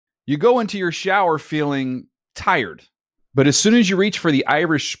You go into your shower feeling tired, but as soon as you reach for the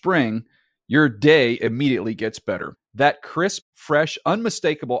Irish Spring, your day immediately gets better. That crisp, fresh,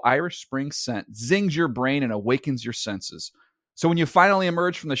 unmistakable Irish Spring scent zings your brain and awakens your senses. So when you finally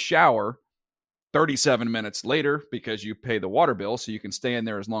emerge from the shower 37 minutes later, because you pay the water bill so you can stay in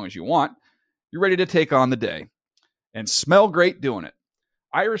there as long as you want, you're ready to take on the day and smell great doing it.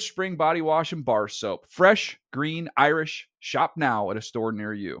 Irish Spring Body Wash and Bar Soap. Fresh, green, Irish. Shop now at a store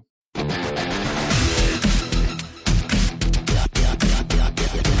near you.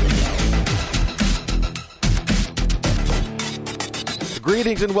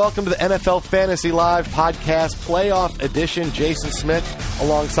 Greetings and welcome to the NFL Fantasy Live Podcast Playoff Edition. Jason Smith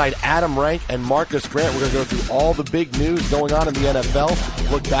alongside Adam Rank and Marcus Grant. We're going to go through all the big news going on in the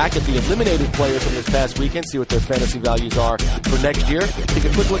NFL, look back at the eliminated players from this past weekend, see what their fantasy values are for next year, take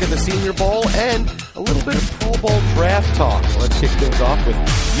a quick look at the Senior Bowl, and a little bit of Pro Bowl draft talk. Let's kick things off with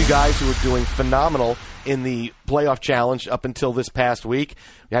you guys who are doing phenomenal in the playoff challenge up until this past week.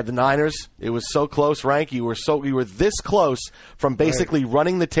 We had the Niners. It was so close, Rank. You were this close from basically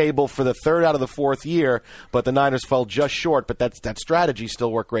running the table for the third out of the fourth year, but the Niners fell just short. But that strategy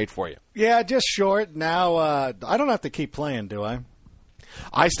still worked great for you. Yeah, just short. Now I don't have to keep playing, do I?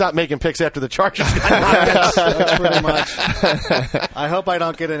 I stopped making picks after the Chargers. That's pretty much. I hope I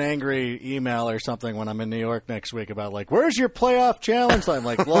don't get an angry email or something when I'm in New York next week about, like, where's your playoff challenge? I'm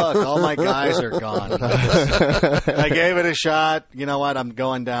like, look, all my guys are gone. I gave it a shot. You know what? I'm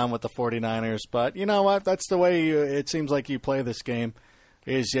going down with the 49ers. But you know what? That's the way it seems like you play this game,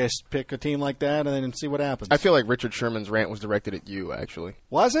 is just pick a team like that and then see what happens. I feel like Richard Sherman's rant was directed at you, actually.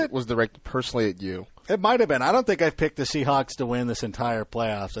 Was it? It was directed personally at you. It might have been. I don't think I've picked the Seahawks to win this entire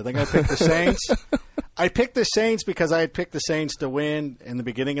playoffs. I think I picked the Saints. I picked the Saints because I had picked the Saints to win in the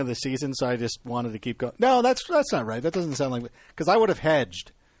beginning of the season, so I just wanted to keep going. No, that's not right. That doesn't sound like – because I would have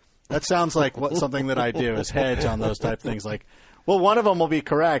hedged. That sounds like something that I do is hedge on those type of things. Like, well, one of them will be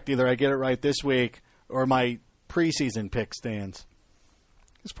correct. Either I get it right this week or my preseason pick stands.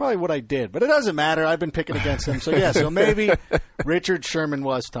 It's probably what I did. But it doesn't matter. I've been picking against him. So, yeah, so maybe Richard Sherman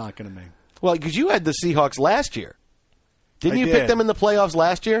was talking to me. Well, because you had the Seahawks last year. Didn't you pick them in the playoffs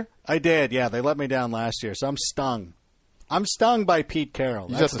last year? I did, yeah. They let me down last year, so I'm stung. I'm stung by Pete Carroll.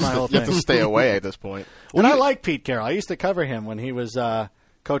 That's my whole thing. You have to stay away at this point. And I like Pete Carroll. I used to cover him when he was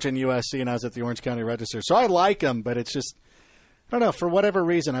coaching USC and I was at the Orange County Register. So I like him, but it's just, I don't know, for whatever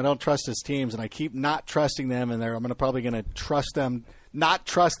reason, I don't trust his teams, and I keep not trusting them, and I'm probably going to not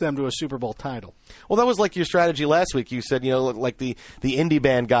trust them to a Super Bowl title. Well, that was like your strategy last week. You said, like the indie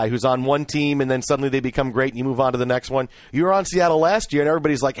band guy who's on one team and then suddenly they become great and you move on to the next one. You were on Seattle last year and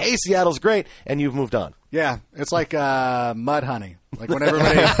everybody's like, hey, Seattle's great, and you've moved on. Yeah, it's like Mudhoney. Like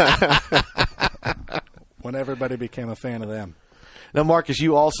when everybody became a fan of them. Now, Marcus,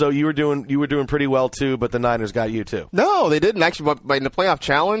 you were doing pretty well too, but the Niners got you too. No, they didn't actually. But in the playoff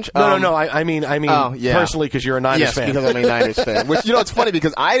challenge, no. I mean, personally, because you're a Niners fan. Yes, because I'm a Niners fan. Which it's funny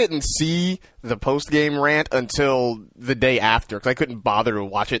because I didn't see the post game rant until the day after because I couldn't bother to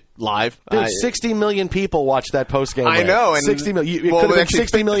watch it live. Dude, 60 million people watched that post game. I know, and 60 million. It could have been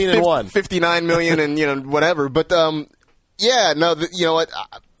 60 million and one, 59 million, and whatever. But you know what.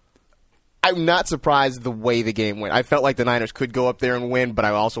 I'm not surprised the way the game went. I felt like the Niners could go up there and win, but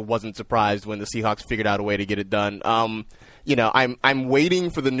I also wasn't surprised when the Seahawks figured out a way to get it done. I'm waiting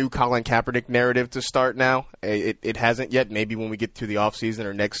for the new Colin Kaepernick narrative to start now. It hasn't yet. Maybe when we get to the offseason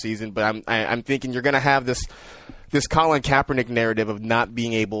or next season. But I'm thinking you're going to have this Colin Kaepernick narrative of not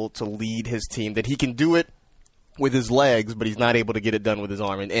being able to lead his team, that he can do it with his legs, but he's not able to get it done with his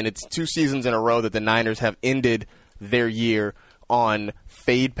arm. And it's 2 seasons in a row that the Niners have ended their year on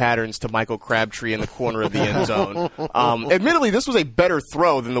fade patterns to Michael Crabtree in the corner of the end zone. Admittedly, this was a better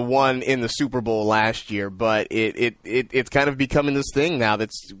throw than the one in the Super Bowl last year, but it's kind of becoming this thing now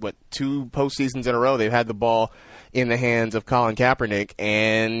that's, 2 postseasons in a row they've had the ball in the hands of Colin Kaepernick,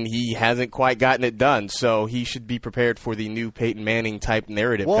 and he hasn't quite gotten it done, so he should be prepared for the new Peyton Manning-type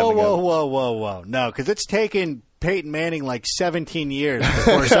narrative coming up. Whoa. No, because it's taken Peyton Manning like 17 years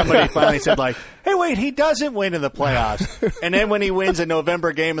before somebody finally said, like, hey, wait, he doesn't win in the playoffs. And then when he wins a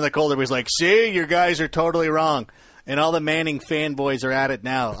November game in the cold, everybody's like, see, your guys are totally wrong. And all the Manning fanboys are at it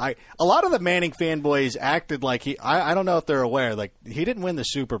now. A lot of the Manning fanboys acted like I don't know if they're aware, like he didn't win the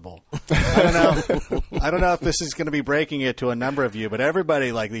Super Bowl. I don't know if this is going to be breaking it to a number of you, but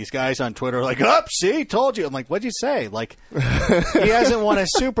everybody, like these guys on Twitter are like, see, told you. I'm like, what'd you say? Like, he hasn't won a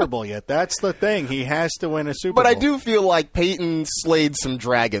Super Bowl yet. That's the thing. He has to win a Super Bowl. But I do feel like Peyton slayed some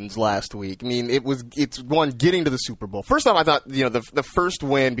dragons last week. I mean, it's one getting to the Super Bowl. First off, I thought, the first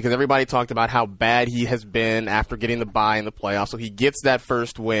win, because everybody talked about how bad he has been after getting getting the bye in the playoffs, so he gets that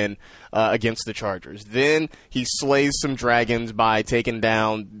first win against the Chargers. Then he slays some dragons by taking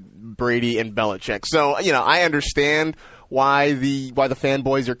down Brady and Belichick. So, I understand why the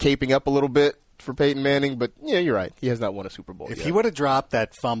fanboys are caping up a little bit for Peyton Manning, but you're right. He has not won a Super Bowl yet. If he would have dropped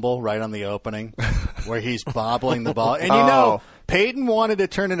that fumble right on the opening where he's bobbling the ball, and Peyton wanted to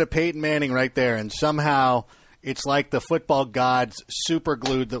turn into Peyton Manning right there, and somehow it's like the football gods super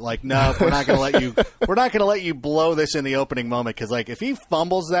glued that, like, no, we're not going to let you blow this in the opening moment, because, like, if he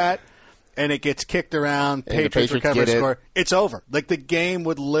fumbles that and it gets kicked around, Patriots recover score, it's over. Like, the game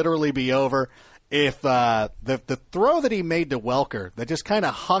would literally be over. If the throw that he made to Welker that just kind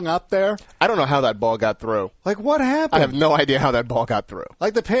of hung up there, I don't know how that ball got through. Like, what happened? I have no idea how that ball got through.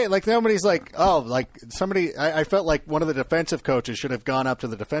 Like nobody's like, oh, like somebody. I felt like one of the defensive coaches should have gone up to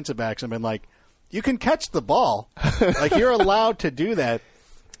the defensive backs and been like, "You can catch the ball, like you're allowed to do that."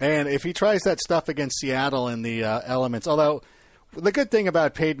 And if he tries that stuff against Seattle in the elements, although the good thing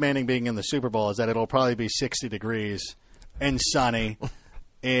about Peyton Manning being in the Super Bowl is that it'll probably be 60 degrees and sunny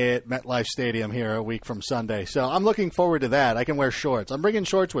at MetLife Stadium here a week from Sunday. So I'm looking forward to that. I can wear shorts. I'm bringing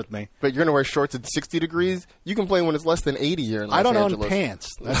shorts with me. But you're going to wear shorts at 60 degrees? You can play when it's less than 80 here in Los Angeles. I don't own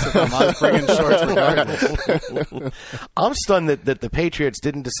pants. That's the problem. I was bringing shorts regardless. I'm stunned that the Patriots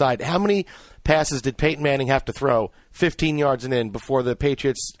didn't decide. How many passes did Peyton Manning have to throw 15 yards and in before the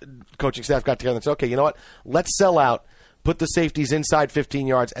Patriots coaching staff got together and said, okay, you know what? Let's sell out. Put the safeties inside 15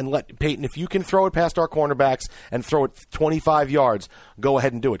 yards and let Peyton, if you can throw it past our cornerbacks and throw it 25 yards, go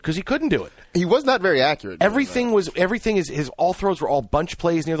ahead and do it. Because he couldn't do it. He was not very accurate. Everything is his all throws were all bunch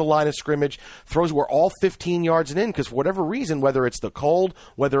plays near the line of scrimmage. Throws were all 15 yards and in because for whatever reason, whether it's the cold,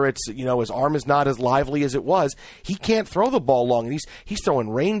 whether it's, his arm is not as lively as it was, he can't throw the ball long. And he's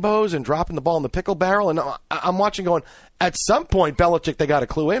throwing rainbows and dropping the ball in the pickle barrel. And I'm watching going, at some point, Belichick, they got to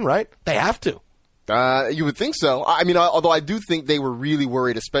clue in, right? They have to. You would think so. I mean, although I do think they were really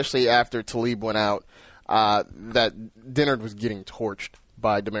worried, especially after Talib went out, that Dennard was getting torched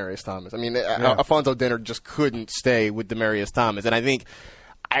by Demaryius Thomas. I mean, Alfonso Dennard just couldn't stay with Demaryius Thomas. And I think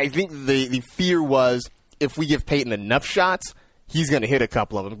the fear was if we give Peyton enough shots, he's going to hit a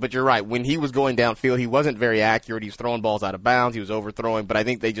couple of them. But you're right. When he was going downfield, he wasn't very accurate. He was throwing balls out of bounds. He was overthrowing. But I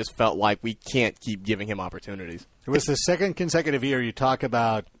think they just felt like we can't keep giving him opportunities. It was the second consecutive year you talk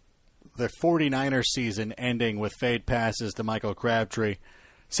about the 49ers season ending with fade passes to Michael Crabtree.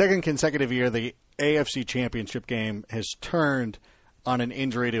 Second consecutive year, the AFC Championship game has turned on an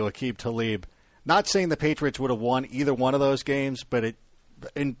injury to Aqib Talib. Not saying the Patriots would have won either one of those games, but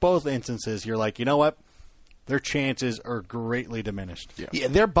in both instances, you're like, you know what? Their chances are greatly diminished. Yeah,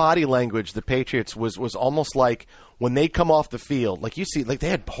 their body language, the Patriots, was almost like when they come off the field, like you see, like they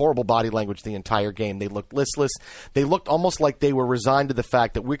had horrible body language the entire game. They looked listless. They looked almost like they were resigned to the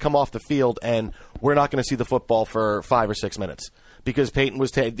fact that we come off the field and we're not going to see the football for 5 or 6 minutes. Because Peyton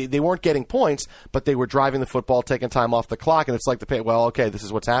was they weren't getting points, but they were driving the football, taking time off the clock, and it's like okay, this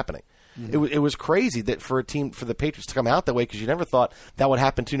is what's happening. Mm-hmm. It was crazy that for the Patriots to come out that way because you never thought that would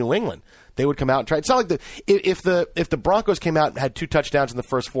happen to New England. They would come out and try. It's not like if the Broncos came out and had 2 touchdowns in the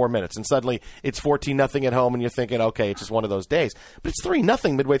first 4 minutes and suddenly it's 14-0 at home and you're thinking, okay, it's just one of those days. But it's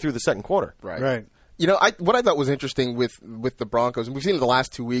 3-0 midway through the second quarter. Right. What I thought was interesting with the Broncos, and we've seen it the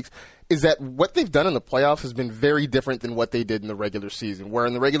last 2 weeks, is that what they've done in the playoffs has been very different than what they did in the regular season. Where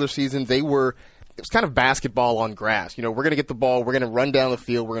in the regular season it was kind of basketball on grass. We're going to get the ball, we're going to run down the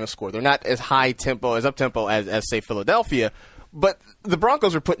field, we're going to score. They're not as high tempo, as up tempo as say Philadelphia, but the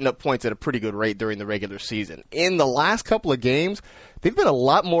Broncos are putting up points at a pretty good rate during the regular season. In the last couple of games, they've been a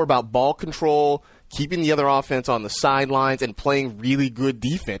lot more about ball control, keeping the other offense on the sidelines, and playing really good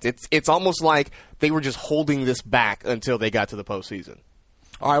defense. It's almost like they were just holding this back until they got to the postseason.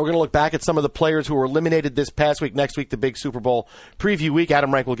 All right, we're going to look back at some of the players who were eliminated this past week. Next week, the big Super Bowl preview week.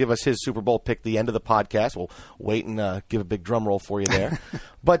 Adam Rank will give us his Super Bowl pick at the end of the podcast. We'll wait and give a big drum roll for you there.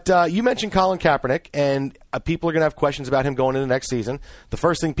 But you mentioned Colin Kaepernick, and people are going to have questions about him going into next season. The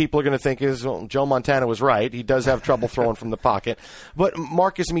first thing people are going to think is, well, Joe Montana was right. He does have trouble throwing from the pocket. But,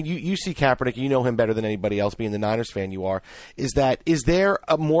 Marcus, I mean, you see Kaepernick. You know him better than anybody else, being the Niners fan you are. Is there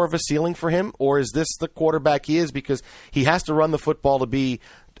more of a ceiling for him, or is this the quarterback he is because he has to run the football to be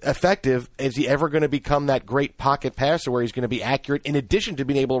effective? Is he ever going to become that great pocket passer where he's going to be accurate in addition to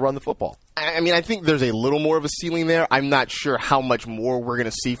being able to run the football? I mean, I think there's a little more of a ceiling there. I'm not sure how much more we're going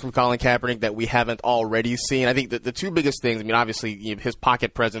to see from Colin Kaepernick that we haven't already seen. I think that the 2 biggest things, I mean, obviously his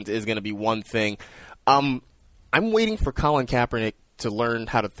pocket presence is going to be one thing. I'm waiting for Colin Kaepernick to learn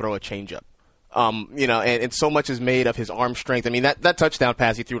how to throw a changeup. And so much is made of his arm strength. I mean, that touchdown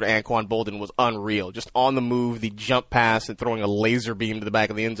pass he threw to Anquan Boldin was unreal. Just on the move, the jump pass and throwing a laser beam to the back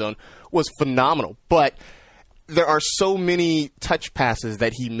of the end zone was phenomenal. But there are so many touch passes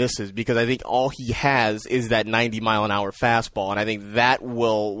that he misses because I think all he has is that 90-mile-an-hour fastball, and I think that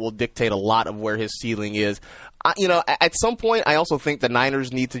will dictate a lot of where his ceiling is. At some point, I also think the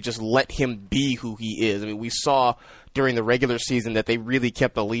Niners need to just let him be who he is. I mean, we saw during the regular season that they really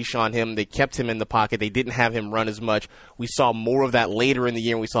kept a leash on him. They kept him in the pocket. They didn't have him run as much. We saw more of that later in the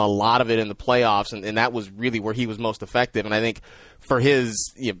year, and we saw a lot of it in the playoffs, and that was really where he was most effective. And I think for his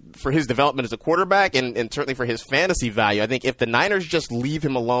development as a quarterback and certainly for his fantasy value, I think if the Niners just leave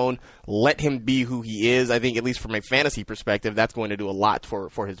him alone, let him be who he is, I think at least from a fantasy perspective, that's going to do a lot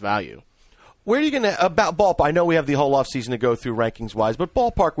for his value. Where are you going to, about ballpark, I know we have the whole offseason to go through rankings-wise, but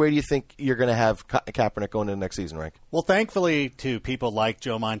ballpark, where do you think you're going to have Kaepernick going into the next season, Rank? Well, thankfully, to people like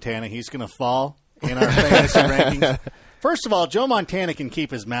Joe Montana, he's going to fall in our fantasy rankings. First of all, Joe Montana can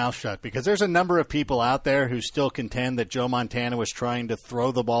keep his mouth shut because there's a number of people out there who still contend that Joe Montana was trying to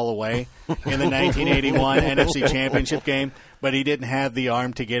throw the ball away in the 1981 NFC Championship game, but he didn't have the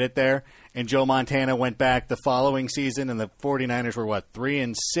arm to get it there. And Joe Montana went back the following season, and the 49ers were,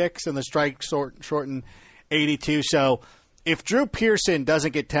 3-6 in the strike shortened 82. So if Drew Pearson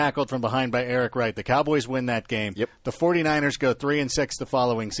doesn't get tackled from behind by Eric Wright, the Cowboys win that game. Yep. The 49ers go 3-6 the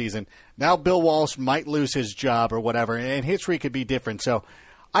following season. Now Bill Walsh might lose his job or whatever, and history could be different. So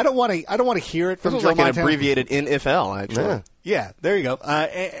I don't want to hear it from Joe Montana. Like an abbreviated NFL, actually. Yeah, there you go.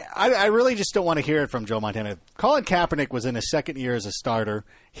 I really just don't want to hear it from Joe Montana. Colin Kaepernick was in his second year as a starter.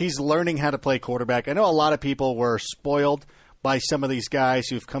 He's learning how to play quarterback. I know a lot of people were spoiled by some of these guys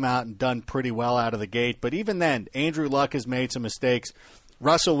who've come out and done pretty well out of the gate. But even then, Andrew Luck has made some mistakes.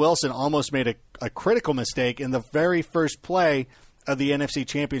 Russell Wilson almost made a critical mistake in the very first play of the NFC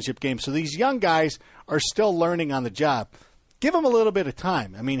Championship game. So these young guys are still learning on the job. Give him a little bit of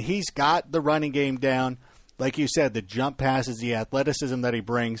time. I mean, he's got the running game down. Like you said, the jump passes, the athleticism that he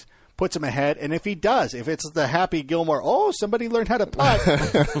brings puts him ahead. And if he does, if it's the Happy Gilmore, somebody learned how to putt.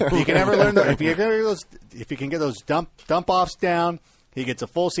 You can never learn if you can get those dump offs down, he gets a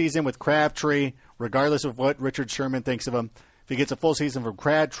full season with Crabtree, regardless of what Richard Sherman thinks of him. If he gets a full season from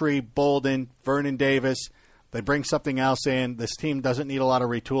Crabtree, Bolden, Vernon Davis, they bring something else in. This team doesn't need a lot of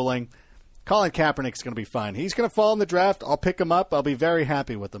retooling. Colin Kaepernick's going to be fine. He's going to fall in the draft. I'll pick him up. I'll be very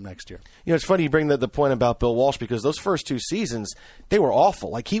happy with him next year. It's funny you bring the point about Bill Walsh because those first two seasons, they were awful.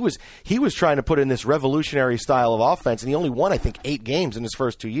 Like he was trying to put in this revolutionary style of offense, and he only won, I think, 8 games in his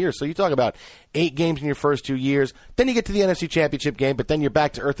first 2 years. So you talk about 8 games in your first 2 years. Then you get to the NFC Championship game, but then you're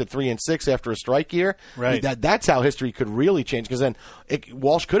back to earth at 3-6 after a strike year. Right. That's how history could really change because then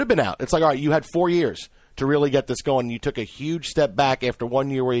Walsh could have been out. It's like, all right, you had 4 years to really get this going. You took a huge step back after 1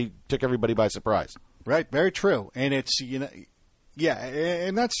 year where you took everybody by surprise. Right, very true. And it's,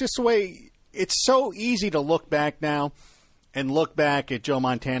 and that's just the way, it's so easy to look back now and look back at Joe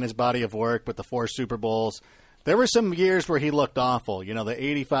Montana's body of work with the 4 Super Bowls. There were some years where he looked awful. The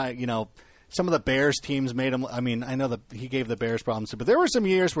 85, some of the Bears teams made him, I know that he gave the Bears problems too, but there were some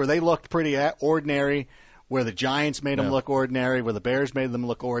years where they looked pretty ordinary, where the Giants made them look ordinary, where the Bears made them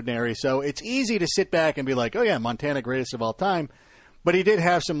look ordinary. So it's easy to sit back and be like, oh, yeah, Montana, greatest of all time. But he did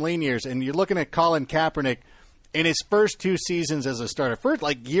have some lean years. And you're looking at Colin Kaepernick in his first 2 seasons as a starter, first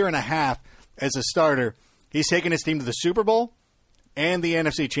year and a half as a starter, he's taken his team to the Super Bowl and the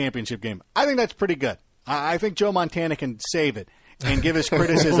NFC Championship game. I think that's pretty good. I think Joe Montana can save it and give his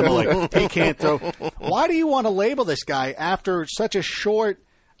criticism like he can't throw. Why do you want to label this guy after such a short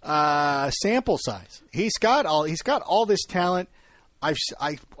sample size? He's got all this talent.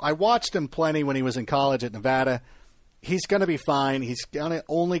 I watched him plenty when he was in college at Nevada. He's going to be fine. He's going to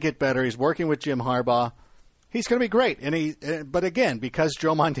only get better. He's working with Jim Harbaugh. He's going to be great. But again, because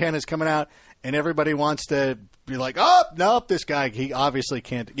Joe Montana's coming out and everybody wants to be like, oh, nope, this guy, he obviously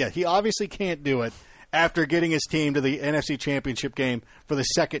can't. Yeah, he obviously can't do it after getting his team to the NFC Championship game for the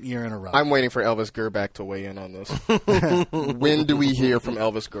second year in a row. I'm waiting for Elvis Grbac to weigh in on this. When do we hear from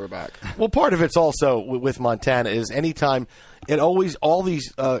Elvis Grbac? Well, part of it's also with Montana is anytime it always, all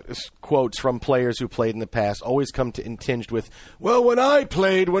these quotes from players who played in the past always come to tinged with, well, when I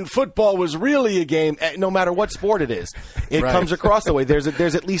played, when football was really a game, no matter what sport it is, it comes across the way. There's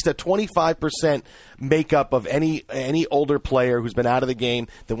at least a 25% makeup of any older player who's been out of the game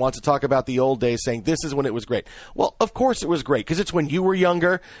that wants to talk about the old days, saying this is when it was great. Well, of course it was great because it's when you were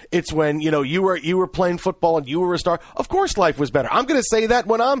younger. It's when you were playing football and you were a star. Of course, life was better. I'm going to say that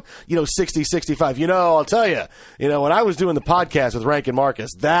when I'm 60, 65. I'll tell you. When I was doing the podcast with Rank and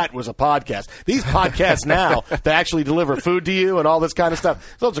Marcus, that was a podcast. These podcasts now, they actually deliver food to you and all this kind of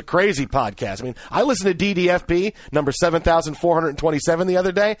stuff. Those are crazy podcasts. I mean, I listened to DDFB, number 7,427 the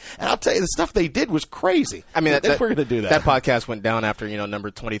other day, and I'll tell you, the stuff they did was crazy. I mean, we're going to do that. That podcast went down after,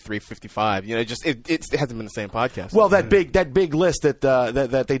 number 2355. It hasn't been the same podcast. Well, that big list that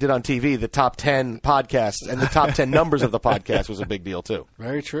they did on TV, the top 10 podcasts and the top 10 numbers of the podcast was a big deal too.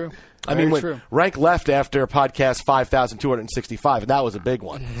 Very true. When Rank left after podcast 5,265, and that was a big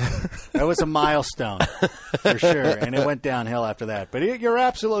one. That was a milestone for sure, and it went downhill after that. But you're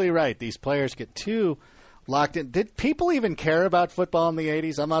absolutely right. These players get too locked in. Did people even care about football in the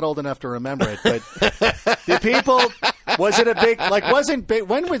 80s? I'm not old enough to remember it, but did people? Was it a big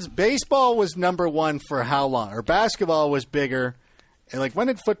when was baseball was number one for how long? Or basketball was bigger? And when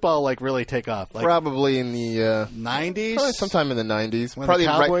did football really take off? Probably in the 90s? Probably sometime in the 90s. When probably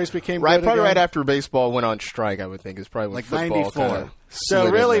the Cowboys became good probably again? right after baseball went on strike, I would think, is probably when football 94. kinda So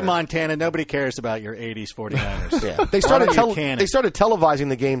slid really, in there. Montana, nobody cares about your 80s 49ers. Yeah. They started televising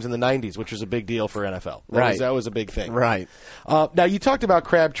the games in the 90s, which was a big deal for NFL. That was a big thing. Right. Now, you talked about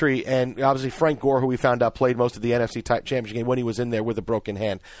Crabtree, and obviously Frank Gore, who we found out played most of the NFC championship game when he was in there with a broken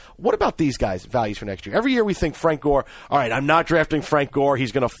hand. What about these guys' values for next year? Every year we think Frank Gore, all right, I'm not drafting Frank Gore.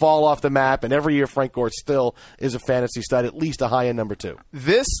 He's going to fall off the map, and every year Frank Gore still is a fantasy stud, at least a high-end number 2.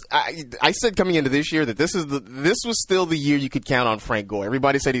 I said coming into this year that this was still the year you could count on Frank Gore.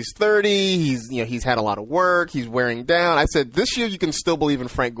 Everybody said he's 30, he's had a lot of work, he's wearing down. I said this year you can still believe in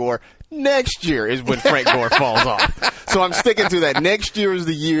Frank Gore. Next year is when Frank Gore falls off. So I'm sticking to that. Next year is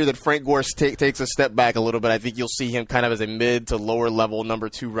the year that Frank Gore takes a step back a little bit. I think you'll see him kind of as a mid to lower level number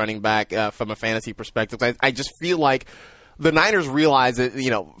 2 running back from a fantasy perspective. I just feel like the Niners realize that,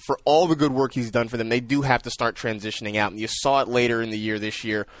 for all the good work he's done for them, they do have to start transitioning out. And you saw it later in the year this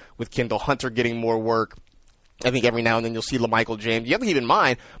year with Kendall Hunter getting more work. I think every now and then you'll see LaMichael James. You have to keep in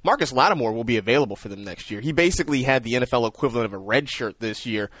mind, Marcus Lattimore will be available for them next year. He basically had the NFL equivalent of a red shirt this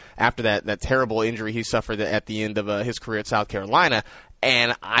year after that terrible injury he suffered at the end of his career at South Carolina.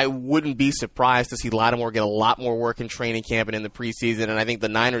 And I wouldn't be surprised to see Lattimore get a lot more work in training camp and in the preseason. And I think the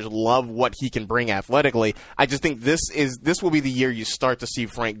Niners love what he can bring athletically. I just think this will be the year you start to see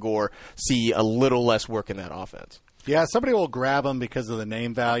Frank Gore see a little less work in that offense. Yeah, somebody will grab him because of the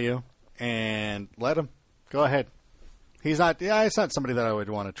name value and let him. Go ahead. It's not somebody that I would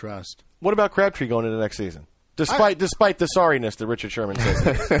want to trust. What about Crabtree going into next season? Despite the sorriness that Richard Sherman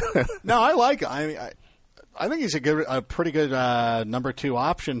says. No, I like it. I think he's a pretty good number 2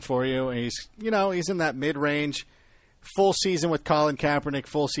 option for you. And he's in that mid-range, full season with Colin Kaepernick,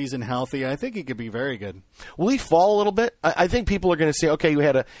 full season healthy. I think he could be very good. Will he fall a little bit? I think people are going to say, okay,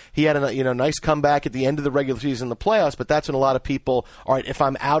 he had a nice comeback at the end of the regular season in the playoffs, but that's when a lot of people, all right, if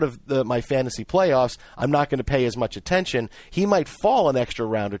I'm out of my fantasy playoffs, I'm not going to pay as much attention. He might fall an extra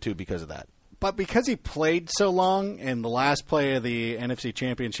round or 2 because of that. But because he played so long in the last play of the NFC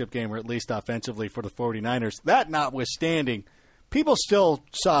Championship game, or at least offensively for the 49ers, that notwithstanding, people still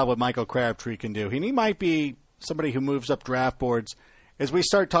saw what Michael Crabtree can do. And he might be somebody who moves up draft boards. As we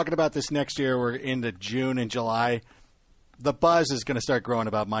start talking about this next year, we're into June and July, the buzz is going to start growing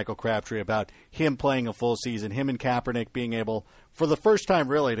about Michael Crabtree, about him playing a full season, him and Kaepernick being able, for the first time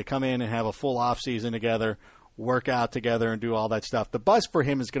really, to come in and have a full offseason together, work out together and do all that stuff. The buzz for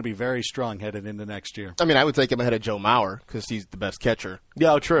him is going to be very strong headed into next year. I mean, I would take him ahead of Joe Mauer because he's the best catcher.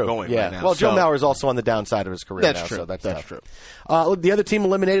 Yeah, true. Going yeah. right now. Well, Joe Mauer is also on the downside of his career That's now, true. So that's true. The other team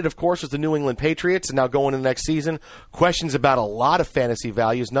eliminated, of course, was the New England Patriots, and now going into next season, questions about a lot of fantasy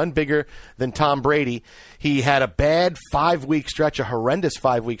values, none bigger than Tom Brady. He had a bad 5-week stretch, a horrendous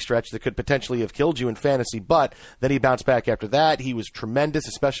 5-week stretch that could potentially have killed you in fantasy, but then he bounced back after that. He was tremendous,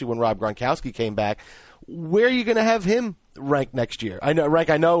 especially when Rob Gronkowski came back. Where are you going to have him ranked next year? I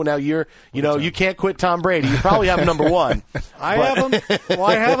know now you can't quit Tom Brady. You probably have him number 1. I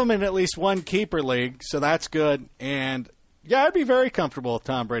have him in at least one keeper league, so that's good. And yeah, I'd be very comfortable with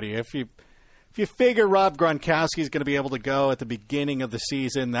Tom Brady. If you figure Rob Gronkowski is going to be able to go at the beginning of the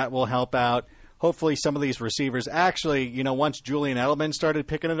season, that will help out. Hopefully some of these receivers actually, once Julian Edelman started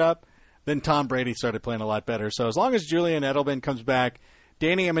picking it up, then Tom Brady started playing a lot better. So as long as Julian Edelman comes back,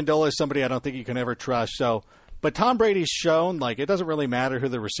 Danny Amendola is somebody I don't think you can ever trust. But Tom Brady's shown, it doesn't really matter who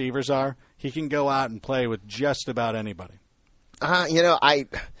the receivers are. He can go out and play with just about anybody. I'm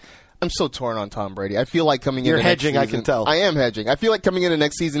so torn on Tom Brady. I feel like coming into next season, You're hedging, I can tell. I am hedging. I feel like coming into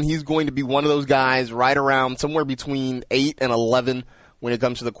next season, he's going to be one of those guys right around somewhere between 8 and 11 when it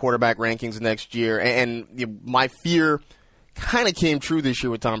comes to the quarterback rankings next year. And my fear kind of came true this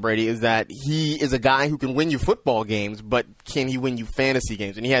year with Tom Brady is that he is a guy who can win you football games, but can he win you fantasy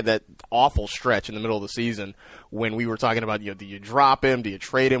games? And he had that awful stretch in the middle of the season when we were talking about, do you drop him? Do you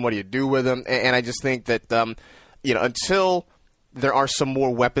trade him? What do you do with him? And I just think that, until there are some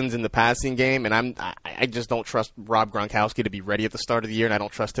more weapons in the passing game, and I just don't trust Rob Gronkowski to be ready at the start of the year, and I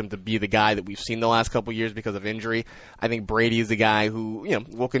don't trust him to be the guy that we've seen the last couple of years because of injury. I think Brady is the guy who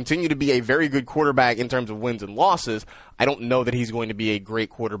will continue to be a very good quarterback in terms of wins and losses. I don't know that he's going to be a great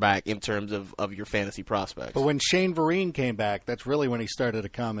quarterback in terms of your fantasy prospects. But when Shane Vereen came back, that's really when he started to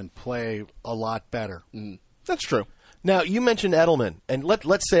come and play a lot better. That's true. Now, you mentioned Edelman, and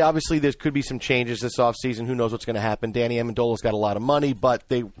let's say obviously there could be some changes this offseason. Who knows what's going to happen? Danny Amendola's got a lot of money, but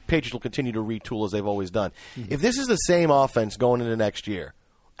Patriots will continue to retool as they've always done. Mm-hmm. If this is the same offense going into next year,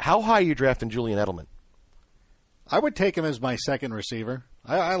 how high are you drafting Julian Edelman? I would take him as my second receiver.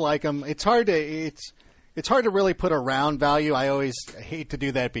 I like him. It's hard to really put a round value. I always hate to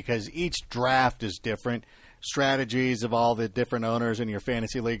do that because each draft is different. Strategies of all the different owners in your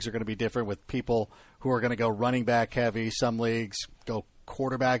fantasy leagues are going to be different with people who are going to go running back heavy. Some leagues go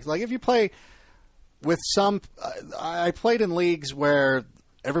quarterback. Like if you play with some, I played in leagues where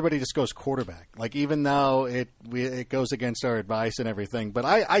everybody just goes quarterback. Like even though it goes against our advice and everything, but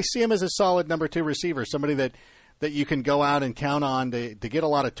I see him as a solid number 2 receiver, somebody that you can go out and count on to get a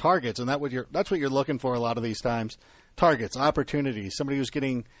lot of targets, and that's what you're looking for a lot of these times. Targets, opportunities, somebody who's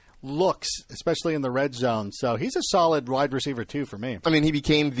getting looks, especially in the red zone. So he's a solid wide receiver, too, for me. I mean, he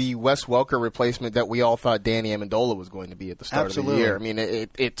became the Wes Welker replacement that we all thought Danny Amendola was going to be at the start of the year. I mean,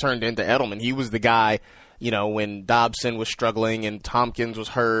 it turned into Edelman. He was the guy, when Dobson was struggling and Tompkins was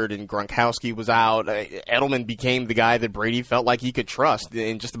hurt and Gronkowski was out. Edelman became the guy that Brady felt like he could trust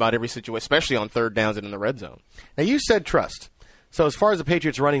in just about every situation, especially on third downs and in the red zone. Now, you said trust. So as far as the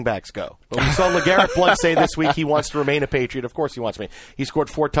Patriots running backs go, but we saw LeGarrette Blount say this week he wants to remain a Patriot. Of course he wants to be. He scored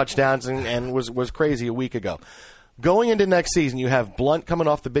 4 touchdowns and was crazy a week ago. Going into next season, you have Blount coming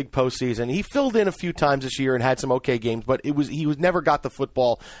off the big postseason. He filled in a few times this year and had some okay games, but he never got the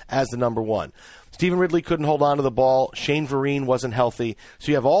football as the number 1. Stephen Ridley couldn't hold on to the ball. Shane Vereen wasn't healthy.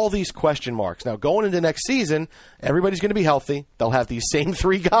 So you have all these question marks. Now, going into next season, everybody's going to be healthy. They'll have these same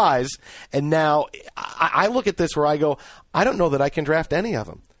 3 guys. And now I look at this where I go, I don't know that I can draft any of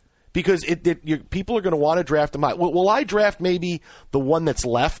them. Because people are going to want to draft them high. Will I draft maybe the one that's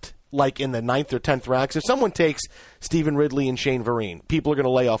left, like in the 9th or 10th round? Because if someone takes Stephen Ridley and Shane Vereen, people are going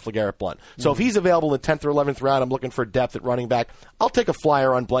to lay off LeGarrette Blount. So if he's available in the 10th or 11th round, I'm looking for depth at running back. I'll take a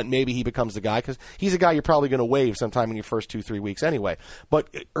flyer on Blount. Maybe he becomes the guy because he's a guy you're probably going to waive sometime in your first 2-3 weeks anyway.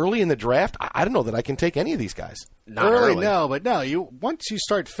 But early in the draft, I don't know that I can take any of these guys. Not early. No. Once you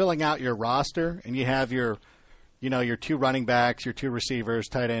start filling out your roster and you have your 2 running backs, your 2 receivers,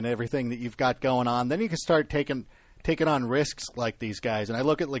 tight end, everything that you've got going on, then you can start taking on risks like these guys. And I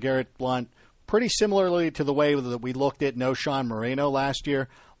look at LeGarrette Blount pretty similarly to the way that we looked at Knowshon Moreno last year.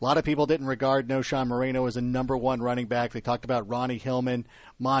 A lot of people didn't regard Knowshon Moreno as a number 1 running back. They talked about Ronnie Hillman.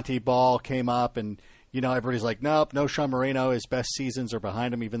 Monty Ball came up, and everybody's like, nope, Knowshon Moreno, his best seasons are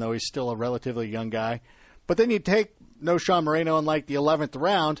behind him, even though he's still a relatively young guy. But then you take Knowshon Moreno in like the 11th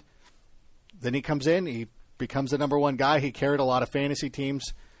round. Then he comes in, he becomes the number 1 guy. He carried a lot of fantasy teams.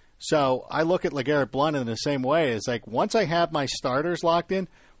 So I look at LeGarrette Blount in the same way. It's like once I have my starters locked in,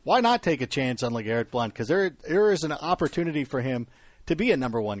 why not take a chance on LeGarrette Blount? Because there is an opportunity for him to be a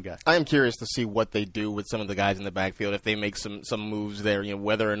number 1 guy. I am curious to see what they do with some of the guys in the backfield, if they make some moves there,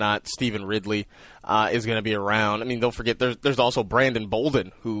 whether or not Stephen Ridley is going to be around. I mean, don't forget there's also Brandon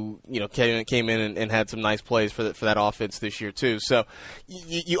Bolden who came in and had some nice plays for that offense this year too. So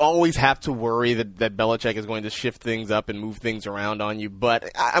you always have to worry that Belichick is going to shift things up and move things around on you. But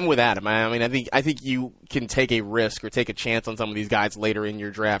I'm with Adam. I mean, I think you can take a risk or take a chance on some of these guys later in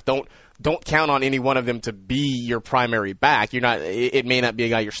your draft. Don't count on any one of them to be your primary back. It may not be a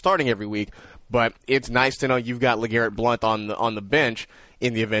guy you're starting every week, but it's nice to know you've got LeGarrette Blount on the bench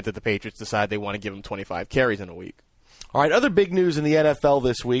in the event that the Patriots decide they want to give him 25 carries in a week. All right, other big news in the NFL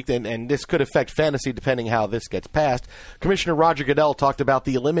this week, and this could affect fantasy depending how this gets passed. Commissioner Roger Goodell talked about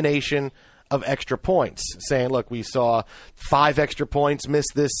the elimination of extra points, saying, look, we saw 5 extra points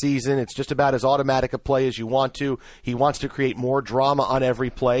missed this season. It's just about as automatic a play as you want to. He wants to create more drama on every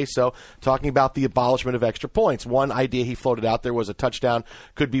play. So talking about the abolishment of extra points. One idea he floated out there was a touchdown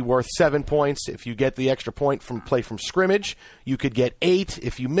could be worth 7 points. If you get the extra point from play from scrimmage, you could get 8.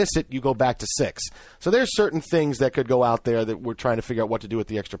 If you miss it, you go back to 6. So there's certain things that could go out there that we're trying to figure out what to do with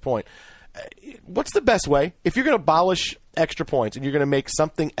the extra point. What's the best way? If you're going to abolish extra points and you're going to make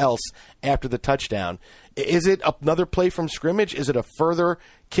something else after the touchdown, is it another play from scrimmage? Is it a further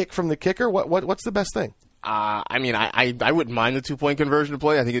kick from the kicker? What's the best thing? I mean, I wouldn't mind the 2-point conversion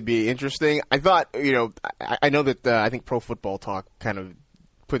play. I think it'd be interesting. I thought, I know that I think Pro Football Talk kind of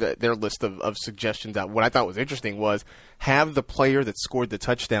put their list of suggestions out. What I thought was interesting was have the player that scored the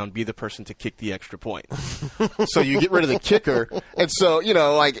touchdown be the person to kick the extra point. So you get rid of the kicker, and so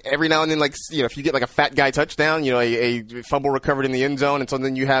like every now and then, like if you get like a fat guy touchdown, a fumble recovered in the end zone, and so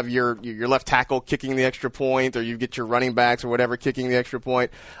then you have your left tackle kicking the extra point, or you get your running backs or whatever kicking the extra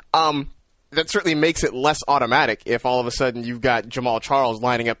point. That certainly makes it less automatic if all of a sudden you've got Jamal Charles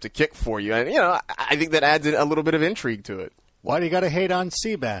lining up to kick for you, and I think that adds a little bit of intrigue to it. Why do you got to hate on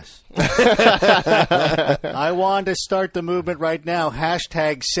Seabass? I want to start the movement right now.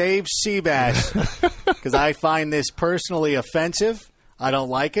 Hashtag save Seabass. Because I find this personally offensive. I don't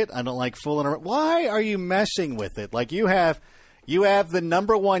like it. I don't like fooling around. Why are you messing with it? Like you have the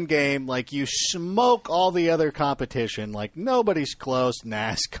number one game. Like you smoke all the other competition. Like nobody's close.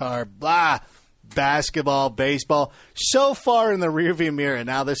 NASCAR, blah. Basketball, baseball, so far in the rearview mirror, and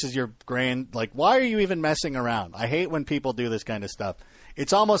now this is your grand, like, why are you even messing around? I hate when people do this kind of stuff.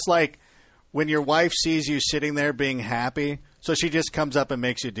 It's almost like when your wife sees you sitting there being happy, so she just comes up and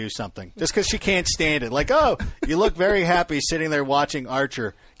makes you do something, just because she can't stand it. Like, oh, you look very happy sitting there watching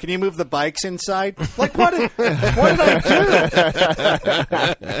Archer. Can you move the bikes inside? Like, what did I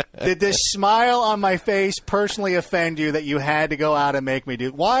do? Did this smile on my face personally offend you that you had to go out and make me do?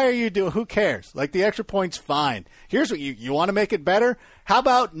 Why are you doing? Who cares? Like, the extra point's fine. Here's what you want to make it better? How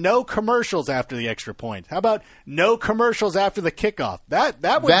about no commercials after the extra point? How about no commercials after the kickoff? That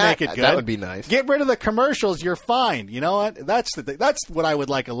would make it good. That would be nice. Get rid of the commercials. You're fine. You know what? That's the thing. That's what I would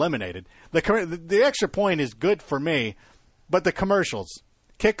like eliminated. The extra point is good for me, but the commercials.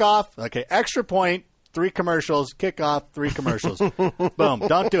 Kickoff, okay, extra point, 3 commercials, kickoff, 3 commercials. Boom,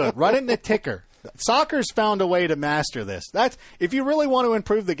 don't do it. Run it in the ticker. Soccer's found a way to master this. That's if you really want to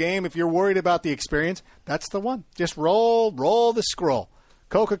improve the game, if you're worried about the experience, that's the one. Just roll the scroll.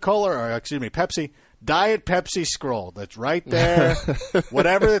 Pepsi, Diet Pepsi scroll. That's right there.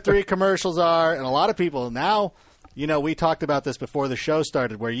 Whatever the 3 commercials are, and a lot of people now, we talked about this before the show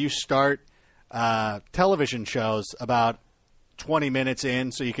started, where you start television shows about 20 minutes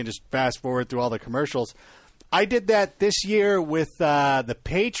in, so you can just fast forward through all the commercials. I did that this year with the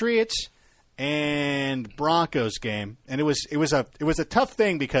Patriots and Broncos game, and it was a tough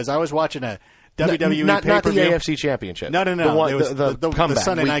thing because I was watching a WWE not the pay-per-view. AFC Championship. No. It was the comeback. The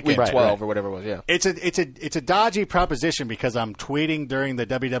Sunday night game. Week 12 or whatever it was. Yeah, it's a dodgy proposition because I'm tweeting during the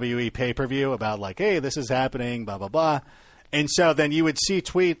WWE pay-per-view about like, hey, this is happening, blah blah blah. And so then you would see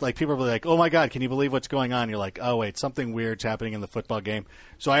tweet, like people would be like, oh, my God, can you believe what's going on? You're like, oh, wait, something weird's happening in the football game.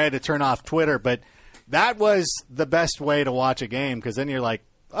 So I had to turn off Twitter. But that was the best way to watch a game because then you're like,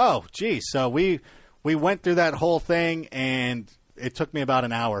 oh, geez. So we went through that whole thing, and it took me about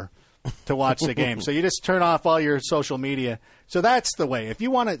an hour to watch the game. So you just turn off all your social media. So that's the way. If you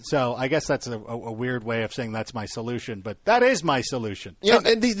want it, so I guess that's a weird way of saying that's my solution, but that is my solution.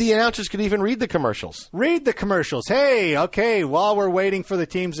 And the announcers could even read the commercials. Read the commercials. Hey, okay, while we're waiting for the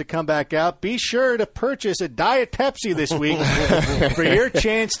teams to come back out, be sure to purchase a Diet Pepsi this week for your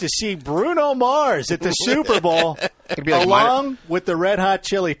chance to see Bruno Mars at the Super Bowl along with the Red Hot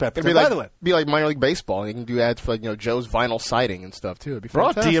Chili Peppers. By the way, be like minor league baseball. You can do ads for Joe's vinyl siding and stuff too. It'd be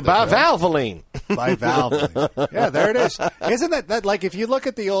brought to you by Valvoline. By Valvoline. Yeah, there it is. Isn't that like if you look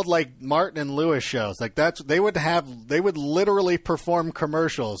at the old like Martin and Lewis shows, like they would literally perform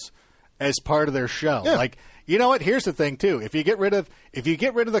commercials as part of their show. Yeah. Like, you know what? Here's the thing too. If you get rid of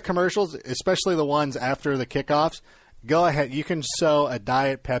the commercials, especially the ones after the kickoffs, go ahead. You can sew a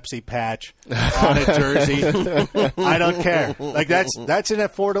Diet Pepsi patch on a jersey. I don't care. Like that's an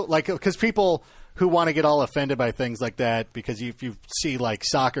affordable, like, because people who want to get all offended by things like that, because if you see like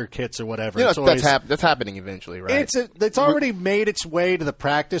soccer kits or whatever, that's happening eventually, right? It's already made its way to the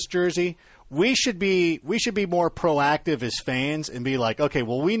practice jersey. We should be more proactive as fans and be like, okay,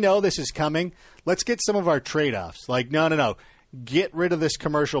 well, we know this is coming. Let's get some of our trade-offs. Like, no. Get rid of this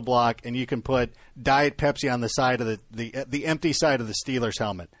commercial block, and you can put Diet Pepsi on the side of the empty side of the Steelers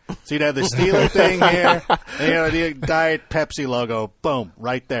helmet. So you'd have the Steeler thing here, and the Diet Pepsi logo. Boom,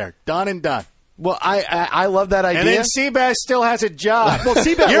 right there. Done and done. Well, I love that idea. And then Seabass still has a job. Well,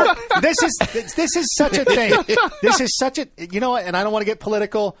 Seabass, this is such a thing. This is such a, and I don't want to get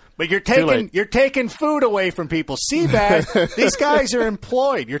political, but you're taking food away from people. Seabass, these guys are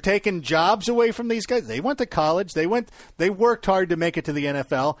employed. You're taking jobs away from these guys. They went to college. They worked hard to make it to the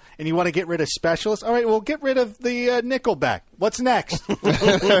NFL, and you want to get rid of specialists. All right, well, get rid of the Nickelback. What's next?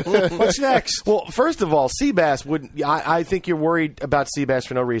 What's next? Well, first of all, Seabass wouldn't. I think you're worried about Seabass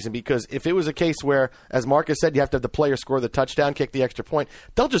for no reason, because if it was a case where, as Marcus said, you have to have the player score the touchdown, kick the extra point,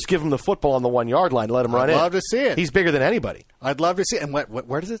 they'll just give him the football on the 1 yard line and let him run in. I'd love to see it. He's bigger than anybody. I'd love to see it. And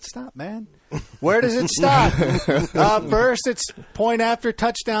where does it stop, man? Where does it stop? First, it's point after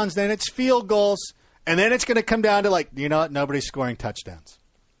touchdowns, then it's field goals, and then it's going to come down to, like, you know what? Nobody's scoring touchdowns.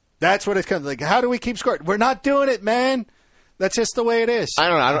 That's what it's coming like. How do we keep scoring? We're not doing it, man. That's just the way it is. I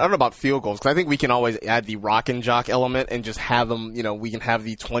don't know about field goals, because I think we can always add the rock and jock element and just have them, we can have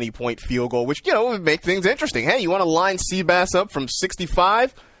the 20-point field goal, which, would make things interesting. Hey, you want to line Seabass up from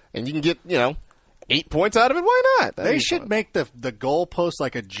 65 and you can get, 8 points out of it? Why not? They should make the goalpost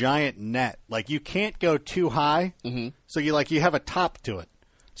like a giant net. Like, you can't go too high, so you have a top to it.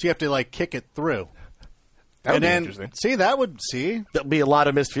 So you have to, kick it through. That would be interesting. There'll be a lot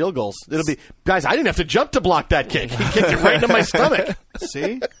of missed field goals. It'll be, guys, I didn't have to jump to block that kick. He kicked it right into my stomach.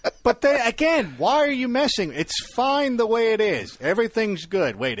 See? But then, again, why are you messing? It's fine the way it is. Everything's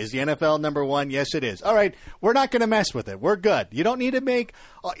good. Wait, is the NFL number one? Yes, it is. All right, we're not going to mess with it. We're good. You don't need to make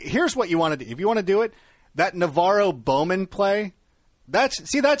here's what you want to do. If you want to do it, that Navarro Bowman play, that's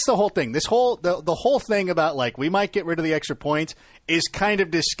the whole thing. This whole the whole thing about, we might get rid of the extra points is kind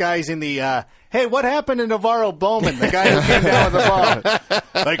of disguising the hey, what happened to Navarro Bowman, the guy who came down with the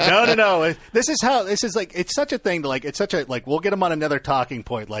ball? No. This is it's such a thing to it's such a we'll get him on another talking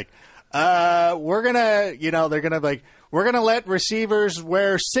point. We're gonna they're gonna we're gonna let receivers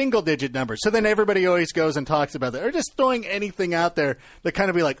wear single digit numbers. So then everybody always goes and talks about that. Or just throwing anything out there to kind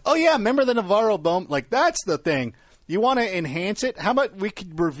of be oh yeah, remember the Navarro Bowman? That's the thing. You want to enhance it? How about we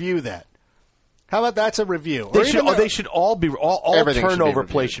could review that? How about that's a review? They should all be all turnover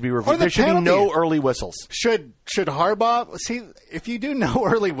plays should be reviewed. There should be no early whistles. Should Harbaugh see if you do no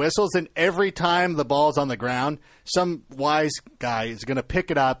early whistles, then every time the ball's on the ground, some wise guy is going to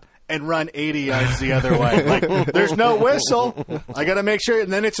pick it up and run 80 yards the other way. There's no whistle. I got to make sure,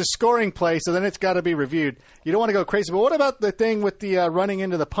 and then it's a scoring play, so then it's got to be reviewed. You don't want to go crazy. But what about the thing with the running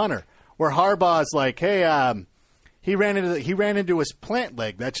into the punter, where Harbaugh's hey, He ran into his plant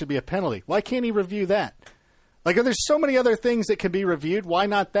leg. That should be a penalty. Why can't he review that? There's so many other things that can be reviewed. Why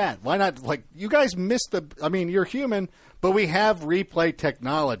not that? Why not? You guys missed you're human, but we have replay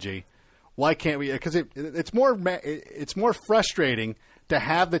technology. Why can't we? Because it's more frustrating to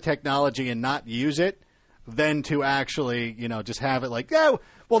have the technology and not use it than to actually, just have it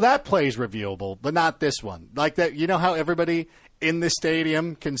that play's reviewable, but not this one. That, how everybody in the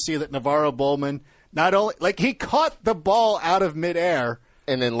stadium can see that Navarro Bowman. Not only, he caught the ball out of midair.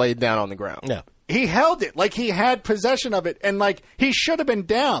 And then laid down on the ground. Yeah. He held it he had possession of it. And, he should have been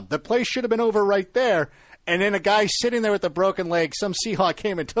down. The play should have been over right there. And then a guy sitting there with a broken leg, some Seahawk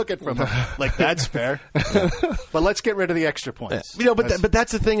came and took it from him. That's fair. Yeah. But let's get rid of the extra points. But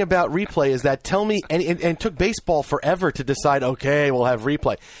that's the thing about replay is that tell me, and it took baseball forever to decide, okay, we'll have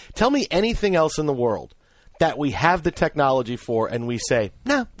replay. Tell me anything else in the world that we have the technology for, and we say,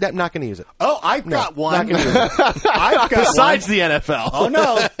 no, I'm not going to use it. Oh, I've got one. Not going to use it. I've got Besides one. the NFL. Oh,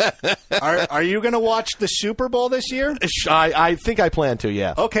 no. Are you going to watch the Super Bowl this year? I think I plan to,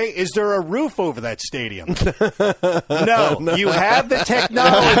 yeah. Okay, is there a roof over that stadium? No. You have the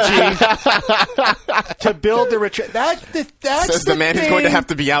technology to build the retreat. That's Says the man who's going to have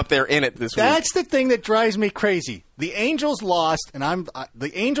to be out there in it this week. That's the thing that drives me crazy. The Angels lost, and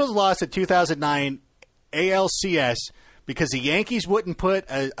the Angels lost at 2009 ALCS because the Yankees wouldn't put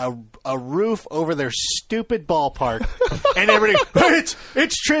a roof over their stupid ballpark, and everybody,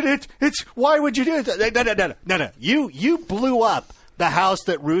 it's why would you do it? No. You blew up the house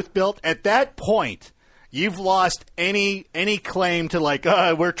that Ruth built. At that point, you've lost any claim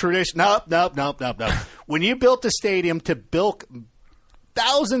to we're tradition. Nope. When you built a stadium to bilk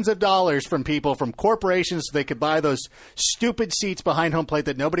thousands of dollars from people, from corporations, so they could buy those stupid seats behind home plate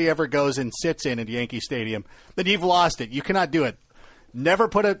that nobody ever goes and sits in at Yankee Stadium, then you've lost it. You cannot do it.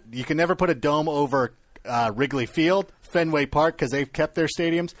 You can never put a dome over Wrigley Field, Fenway Park, because they've kept their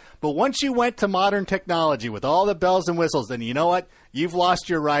stadiums. But once you went to modern technology with all the bells and whistles, then you know what? You've lost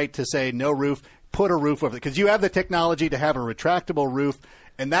your right to say no roof. Put a roof over it, because you have the technology to have a retractable roof.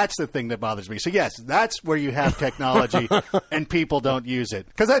 And that's the thing that bothers me. So, yes, that's where you have technology and people don't use it.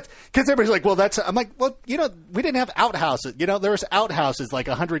 Because everybody's I'm we didn't have outhouses. There was outhouses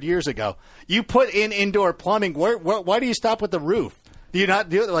 100 years ago. You put in indoor plumbing. Why do you stop with the roof? Do you not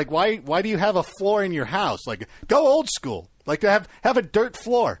do it? Why do you have a floor in your house? Go old school. Like to have a dirt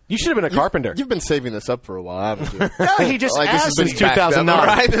floor. You should have been a carpenter. You've been saving this up for a while, haven't you? No, he just asked this me. has been 2009.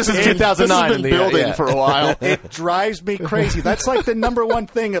 Right? This is 2009. This has been building for a while. It drives me crazy. That's like the number one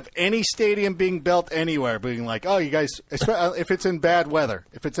thing of any stadium being built anywhere, being like, oh, you guys, if it's in bad weather,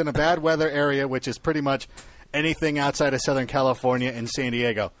 if it's in a bad weather area, which is pretty much anything outside of Southern California and San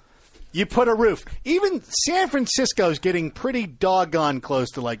Diego, you put a roof. Even San Francisco's getting pretty doggone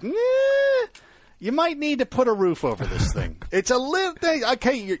close to like, you might need to put a roof over this thing. It's a little thing.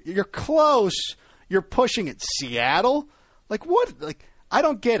 Okay, you're close. You're pushing it. Seattle? Like what? Like I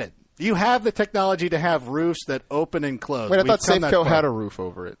don't get it. You have the technology to have roofs that open and close. Wait, I thought Safeco had a roof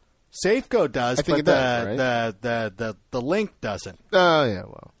over it. Safeco does, I think but it does, right? the Link doesn't. Oh, yeah,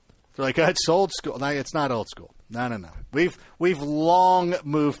 well. So like it's old school. No, it's not old school. No. We've long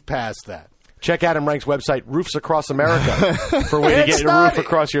moved past that. Check Adam Rank's website, Roofs Across America, for a way to get a roof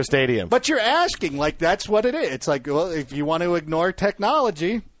across your stadium. But you're asking, like, that's what it is. It's like, well, if you want to ignore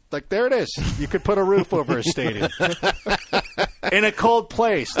technology, like, there it is. You could put a roof over a stadium in a cold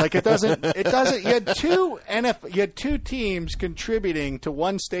place. Like, it doesn't. You had two teams contributing to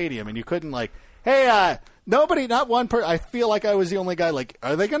one stadium, and you couldn't, like, hey, nobody, not one person. I feel like I was the only guy. Like,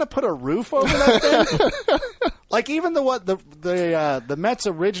 are they going to put a roof over that thing? Like even the Mets'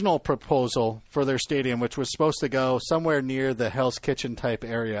 original proposal for their stadium, which was supposed to go somewhere near the Hell's Kitchen type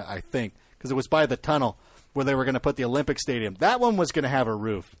area, I think, because it was by the tunnel where they were going to put the Olympic Stadium. That one was going to have a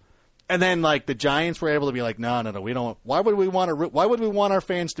roof, and then like the Giants were able to be like, no, we don't. Why would we want a roof? Why would we want our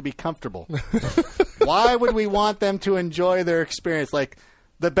fans to be comfortable? Why would we want them to enjoy their experience? Like.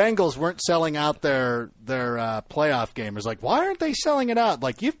 The Bengals weren't selling out their playoff game. It's like, why aren't they selling it out?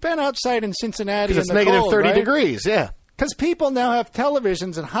 Like, you've been outside in Cincinnati. Because it's negative 30 right? degrees, yeah. Because people now have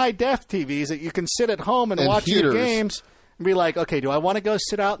televisions and high-def TVs that you can sit at home and watch your games and be like, okay, do I want to go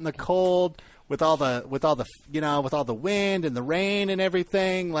sit out in the cold with all the wind and the rain and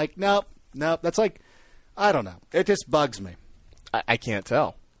everything? Like, nope. That's like, I don't know. It just bugs me. I can't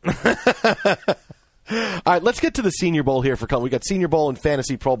tell. All right, let's get to the Senior Bowl here. We got Senior Bowl and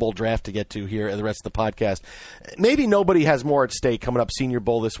Fantasy Pro Bowl draft to get to here and the rest of the podcast. Maybe nobody has more at stake coming up Senior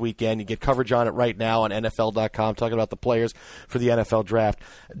Bowl this weekend. You get coverage on it right now on NFL.com, talking about the players for the NFL draft.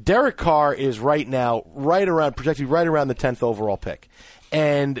 Derek Carr is right now projected right around the 10th overall pick.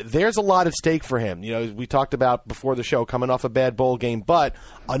 And there's a lot at stake for him. You know, we talked about before the show, coming off a bad bowl game, but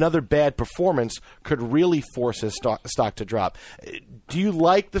another bad performance could really force his stock to drop. Do you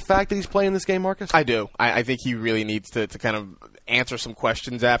like the fact that he's playing this game, Marcus? I do. I think he really needs to kind of answer some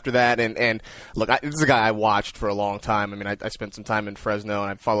questions after that. And look, this is a guy I watched for a long time. I mean, I spent some time in Fresno,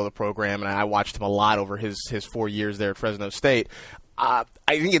 and I follow the program, and I watched him a lot over his 4 years there at Fresno State. I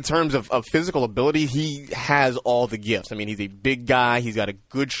think in terms of physical ability, he has all the gifts. I mean, he's a big guy. He's got a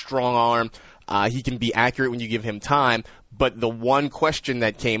good, strong arm. He can be accurate when you give him time. But the one question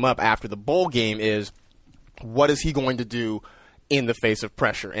that came up after the bowl game is, what is he going to do in the face of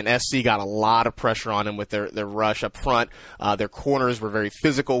pressure? And SC got a lot of pressure on him with their rush up front. Their corners were very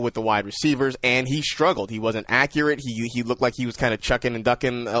physical with the wide receivers, and he struggled. He wasn't accurate. He looked like he was kind of chucking and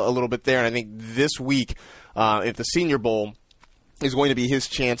ducking a little bit there. And I think this week, if the Senior Bowl is going to be his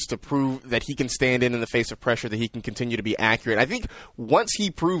chance to prove that he can stand in the face of pressure, that he can continue to be accurate. I think once he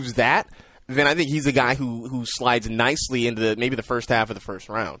proves that, then I think he's a guy who slides nicely into maybe the first half of the first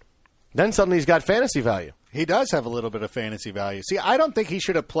round. Then suddenly he's got fantasy value. He does have a little bit of fantasy value. See, I don't think he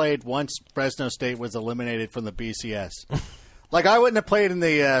should have played once Fresno State was eliminated from the BCS. Like, I wouldn't have played in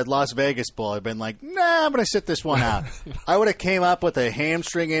the Las Vegas Bowl. I'd been like, nah, I'm going to sit this one out. I would have came up with a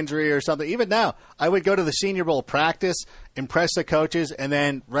hamstring injury or something. Even now, I would go to the Senior Bowl practice, impress the coaches, and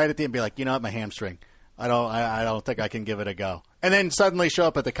then right at the end be like, you know what, my hamstring. I don't think I can give it a go. And then suddenly show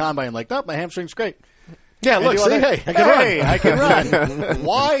up at the combine like, nope, my hamstring's great. Yeah, look, see, I can run.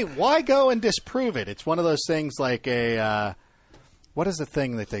 Why go and disprove it? It's one of those things like what is the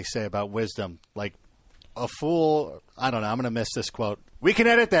thing that they say about wisdom? Like, a fool, I don't know, I'm going to miss this quote. We can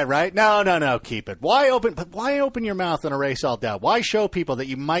edit that, right? No, keep it. Why open your mouth and erase all doubt? Why show people that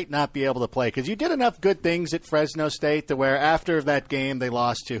you might not be able to play? Because you did enough good things at Fresno State to where after that game they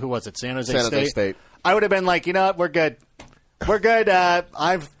lost to, who was it, San Jose State? I would have been like, you know what, we're good. We're good.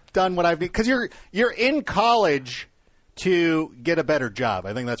 I've done what I've done. Because you're in college to get a better job.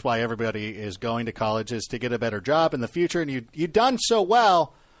 I think that's why everybody is going to college, is to get a better job in the future. And you've done so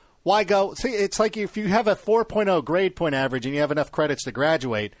well. Why go? See, it's like if you have a 4.0 grade point average and you have enough credits to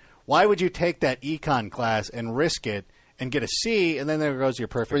graduate, why would you take that econ class and risk it and get a C, and then there goes your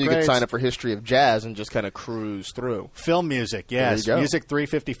perfect Or you grades. could sign up for history of jazz and just kind of cruise through. Film music, yes. There you go. Music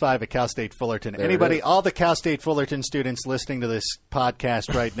 355 at Cal State Fullerton. There it Anybody, is. all the Cal State Fullerton students listening to this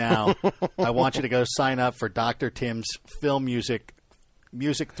podcast right now, I want you to go sign up for Dr. Tim's Film Music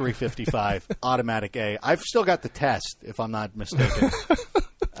 355 Automatic A. I've still got the test, if I'm not mistaken.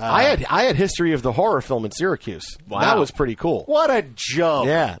 I had history of the horror film in Syracuse. Wow. That was pretty cool. What a joke.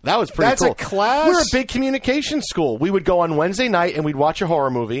 Yeah, that was pretty That's cool. a class? We're a big communication school. We would go on Wednesday night and we'd watch a horror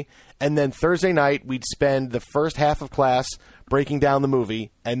movie, and then Thursday night we'd spend the first half of class breaking down the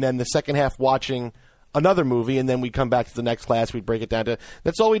movie, and then the second half watching another movie, and then we'd come back to the next class. We'd break it down to.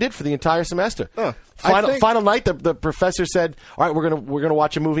 That's all we did for the entire semester. Final night, the professor said, "All right, we're gonna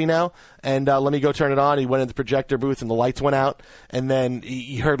watch a movie now, and let me go turn it on." He went in the projector booth, and the lights went out, and then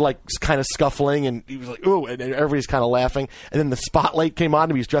he heard like kind of scuffling, and he was like, "Ooh!" and everybody's kind of laughing, and then the spotlight came on,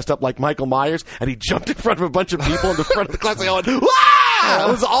 and he was dressed up like Michael Myers, and he jumped in front of a bunch of people in the front of the class, and going, "Wow!"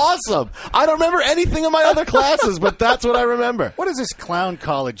 It was awesome. I don't remember anything in my other classes, but that's what I remember. What is this clown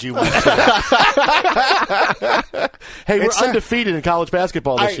college you went to? Hey, we're It's undefeated in college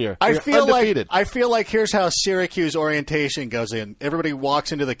basketball this year. I We're feel undefeated. like here's how Syracuse orientation goes in. Everybody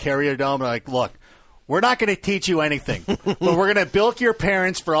walks into the Carrier Dome and like, look, we're not going to teach you anything, but we're going to bilk your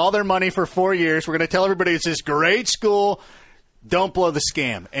parents for all their money for 4 years. We're going to tell everybody it's this great school. Don't blow the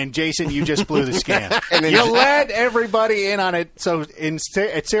scam. And Jason, you just blew the scam. And then you let everybody in on it. So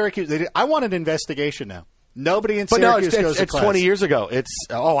at Syracuse, I want an investigation now. Nobody in But no, Syracuse goes to it's class. 20 years ago.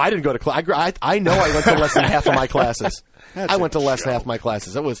 I didn't go to class. I know I went to less than half of my classes. I went to less than half my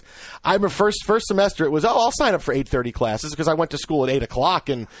classes. I remember first semester, it was, I'll sign up for 8:30 classes because I went to school at 8 o'clock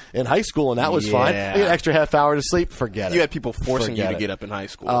in high school, and that was fine. I Yeah. get an extra half hour to sleep. Forget it. You had people forcing you Forget to it. get up in high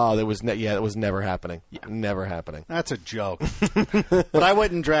school. Oh, it was never happening. Never happening. That's a joke. But I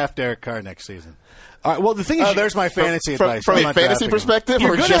wouldn't draft Derek Carr next season. All right, well, the thing is, Oh, there's my fantasy advice. From I'm a not fantasy drafting him. perspective,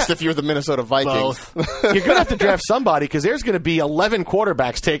 You're or gonna- just if you're the Minnesota Vikings? Both. you're going to have to draft somebody because there's going to be 11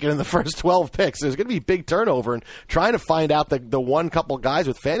 quarterbacks taken in the first 12 picks. There's going to be big turnover, and trying to find out the one couple guys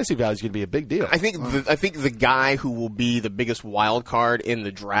with fantasy value is going to be a big deal. I think the guy who will be the biggest wild card in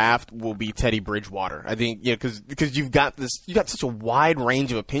the draft will be Teddy Bridgewater. I think because you've got such a wide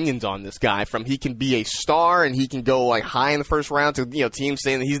range of opinions on this guy. From he can be a star and he can go like high in the first round to teams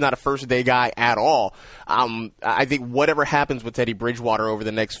saying that he's not a first day guy at all. I think whatever happens with Teddy Bridgewater over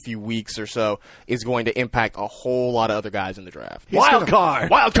the next few weeks or so is going to impact a whole lot of other guys in the draft. Wild card.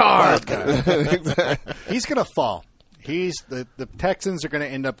 He's going to fall. The Texans are going to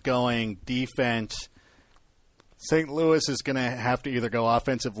end up going defense. St. Louis is going to have to either go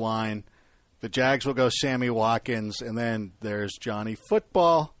offensive line. The Jags will go Sammy Watkins, and then there's Johnny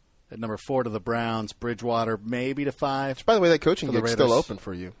Football at number 4 to the Browns. Bridgewater maybe to 5. By the way, that coaching For the gig's still Raiders. open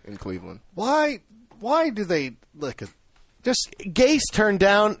for you in Cleveland. Why do they look at just Gase turned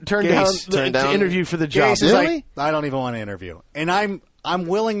down the interview for the job. Gase is Really? like, I don't even want to interview, and I'm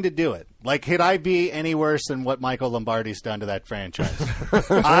willing to do it. Like, could I be any worse than what Michael Lombardi's done to that franchise?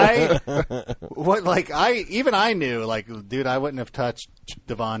 I knew, like, dude, I wouldn't have touched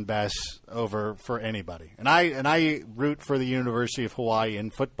Devon Bess over for anybody, and I root for the University of Hawaii in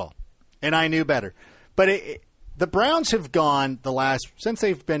football, and I knew better. But the Browns have gone since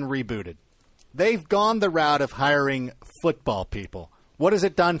they've been rebooted, they've gone the route of hiring football people. What has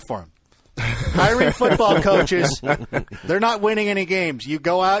it done for them? Hiring football coaches, they're not winning any games. You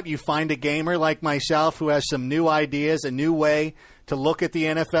go out, you find a gamer like myself who has some new ideas, a new way to look at the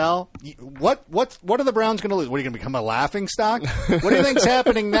NFL. What are the Browns going to lose? What are you going to become, a laughing stock? What do you think's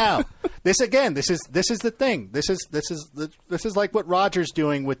happening now? This is the thing. This is like what Rodgers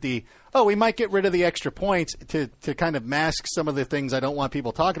doing with we might get rid of the extra points to kind of mask some of the things I don't want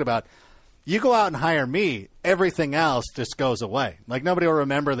people talking about. You go out and hire me, everything else just goes away. Like, nobody will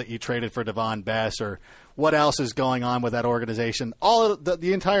remember that you traded for Devon Bess or what else is going on with that organization. All of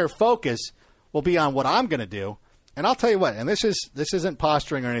the entire focus will be on what I'm going to do. And I'll tell you what, and this isn't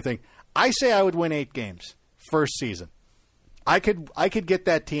posturing or anything. I say I would win 8 games first season. I could get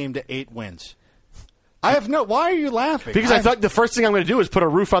that team to 8 wins. I have no. Why are you laughing? Because I thought the first thing I'm going to do is put a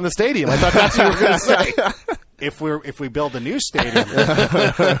roof on the stadium. I thought that's what you were going to say. If we build a new stadium,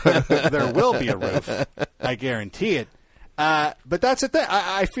 there will be a roof. I guarantee it. But that's the thing.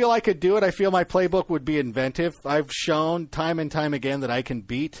 I feel I could do it. I feel my playbook would be inventive. I've shown time and time again that I can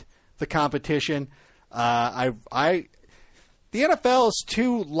beat the competition. The NFL is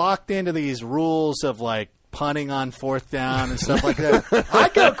too locked into these rules of like punting on 4th down and stuff like that. I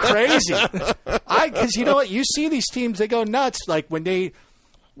go crazy. Because you know what? You see these teams, they go nuts. Like when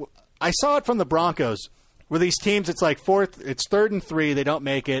I saw it from the Broncos. Where these teams, it's like it's 3rd and 3, they don't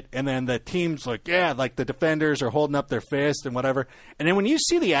make it, and then the team's like, like the defenders are holding up their fist and whatever. And then when you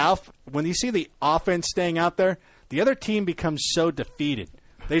see the offense staying out there, the other team becomes so defeated.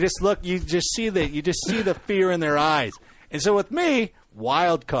 They just look, you just see the fear in their eyes. And so with me,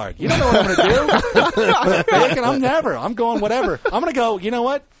 wild card. You don't know what I'm going to do. I'm going whatever. I'm going to go, you know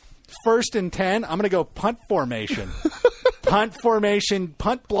what? 1st and 10, I'm going to go punt formation.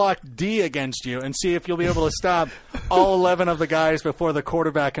 Punt block D against you and see if you'll be able to stop all 11 of the guys before the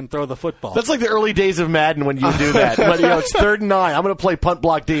quarterback can throw the football. That's like the early days of Madden when you do that. But it's 3rd and 9. I'm going to play punt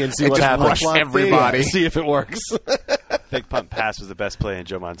block D and see what happens. Rush everybody. See if it works. I think punt pass was the best play in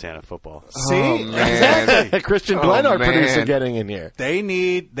Joe Montana football. See? Exactly. Christian Glenn, our producer, getting in here. They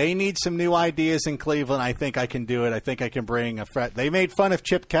need some new ideas in Cleveland. I think I can do it. I think I can bring They made fun of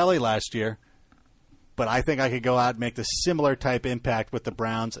Chip Kelly last year. But I think I could go out and make the similar type impact with the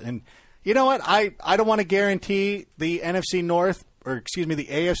Browns. And you know what? I don't want to guarantee the NFC North, the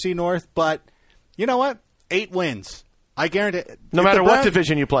AFC North, but you know what? 8 wins. I guarantee. No matter what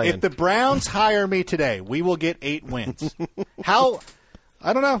division you play in. If the Browns hire me today, we will get 8 wins. How?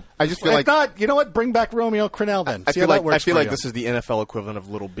 I don't know. I just feel if not, you know what? Bring back Romeo Crennel then. I feel like this is the NFL equivalent of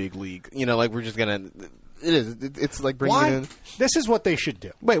Little Big League. Like we're just going to. It is. It's like bringing it in. This is what they should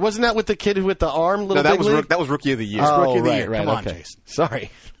do. Wait, wasn't that with the kid with the arm? No, that was Rookie of the Year. Rookie of the right, Year. right. Come on, Okay. Jason. Sorry.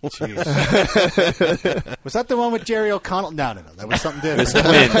 Jeez. Was that the one with Jerry O'Connell? No. That was something different. It's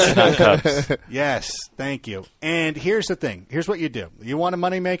Twins, not Cubs. Yes, thank you. And here's the thing. Here's what you do. You want a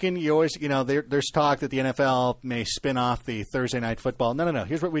money making? You always, there's talk that the NFL may spin off the Thursday Night Football. No.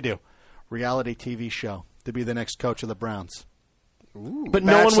 Here's what we do. Reality TV show to be the next coach of the Browns. Ooh, but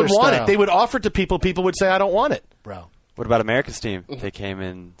no one would want it. They would offer it to people. People would say, I don't want it. Bro. What about America's team? They came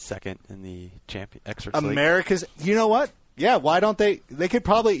in 2nd in the Experts League. America's, you know what? Yeah, why don't they? They could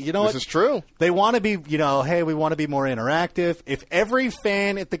probably, This is true. They want to be, hey, we want to be more interactive. If every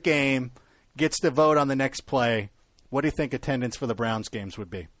fan at the game gets to vote on the next play, what do you think attendance for the Browns games would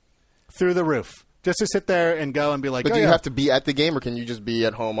be? Through the roof. Just to sit there and go and be like, but do you have to be at the game, or can you just be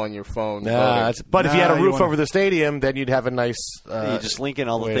at home on your phone? But if you had a roof over the stadium, then you'd have a nice. You just link in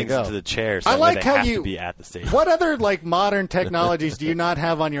all the things to the chairs. I like how have to be at the stadium. What other modern technologies do you not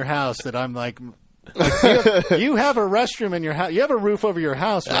have on your house that I'm like you have a restroom in your house. You have a roof over your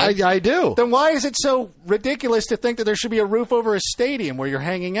house, right? I do. Then why is it so ridiculous to think that there should be a roof over a stadium where you're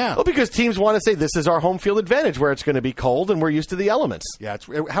hanging out? Well, because teams want to say this is our home field advantage where it's going to be cold and we're used to the elements. Yeah.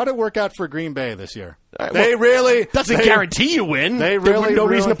 How'd it work out for Green Bay this year? They really doesn't guarantee you win. They really no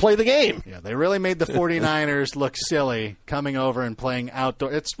reason to play the game. Yeah, they really made the 49ers look silly coming over and playing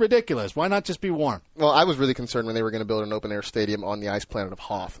outdoor. It's ridiculous. Why not just be warm? Well, I was really concerned when they were going to build an open air stadium on the ice planet of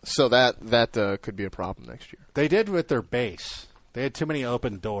Hoth. So that could be a problem next year. They did with their base. They had too many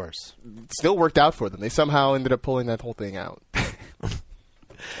open doors. It still worked out for them. They somehow ended up pulling that whole thing out.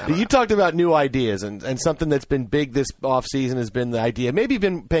 You talked about new ideas, and something that's been big this offseason has been the idea. Maybe you've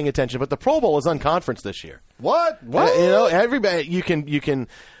been paying attention, but the Pro Bowl is unconference this year. What? Everybody you can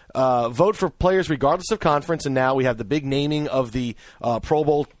vote for players regardless of conference, and now we have the big naming of the Pro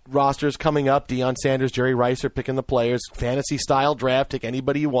Bowl rosters coming up. Deion Sanders, Jerry Rice are picking the players. Fantasy-style draft, take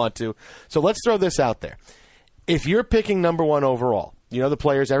anybody you want to. So let's throw this out there. If you're picking number 1 overall, the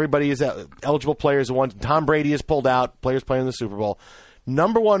players, everybody is eligible players. The ones Tom Brady has pulled out, players playing in the Super Bowl.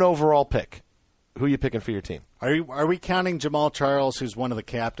 Number 1 overall pick. Who are you picking for your team? Are we counting Jamal Charles, who's one of the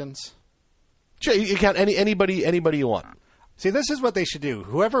captains? Sure, you count anybody you want. See, this is what they should do.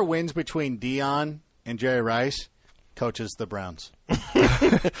 Whoever wins between Deion and Jerry Rice coaches the Browns.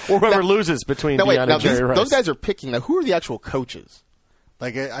 Or whoever loses between Deion and Jerry Rice. Those guys are picking. Now, who are the actual coaches?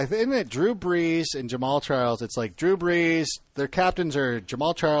 Like, isn't it Drew Brees and Jamal Charles? It's like Drew Brees. Their captains are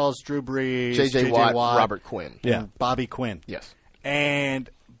Jamal Charles, Drew Brees, J.J. Watt, Robert Quinn. And Bobby Quinn. Yes.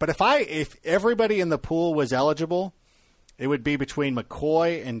 But if everybody in the pool was eligible, it would be between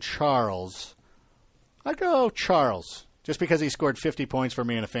McCoy and Charles. I'd go Charles, just because he scored 50 points for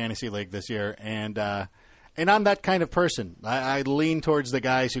me in a fantasy league this year, and I'm that kind of person. I lean towards the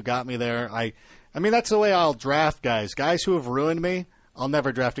guys who got me there. I mean, that's the way I'll draft guys. Guys who have ruined me, I'll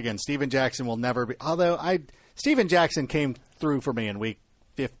never draft again. Steven Jackson will never be. Although Steven Jackson came through for me in week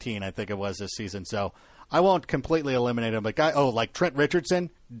 15, I think it was this season. So I won't completely eliminate him. But like Trent Richardson,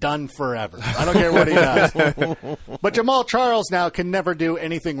 done forever. I don't care what he does. But Jamal Charles now can never do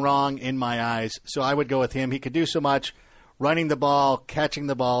anything wrong in my eyes. So I would go with him. He could do so much. Running the ball, catching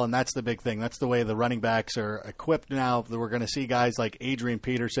the ball, and that's the big thing. That's the way the running backs are equipped now. We're going to see guys like Adrian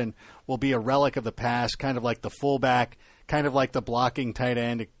Peterson will be a relic of the past, kind of like the fullback, kind of like the blocking tight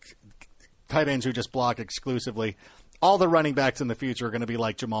ends who just block exclusively. all the running backs in the future are going to be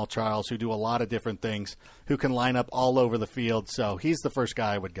like Jamal Charles, who do a lot of different things, who can line up all over the field. So he's the first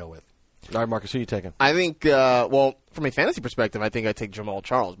guy I would go with. All right, Marcus, who are you taking? I think, from a fantasy perspective, I think I take Jamal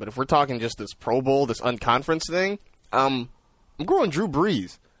Charles. But if we're talking just this Pro Bowl, this unconference thing, I'm going Drew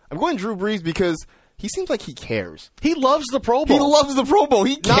Brees. I'm going Drew Brees because he seems like he cares. He loves the Pro Bowl. He loves the Pro Bowl.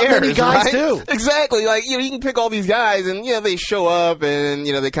 He cares. Not many guys right? do. Exactly. Like, you can pick all these guys, and they show up, and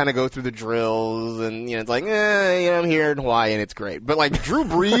they kind of go through the drills, and it's like, I'm here in Hawaii, and it's great. But like Drew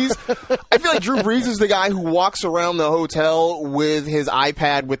Brees, I feel like Drew Brees is the guy who walks around the hotel with his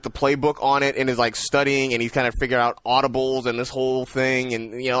iPad with the playbook on it, and is like studying, and he's kind of figuring out audibles and this whole thing,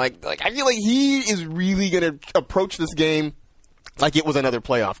 and I feel like he is really going to approach this game like it was another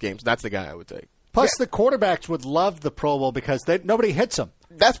playoff game. So that's the guy I would take. Plus, the quarterbacks would love the Pro Bowl because nobody hits them.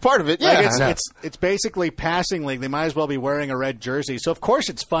 That's part of it. Yeah, like it's basically passing league. They might as well be wearing a red jersey. So of course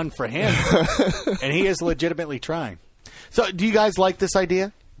it's fun for him, and he is legitimately trying. So, do you guys like this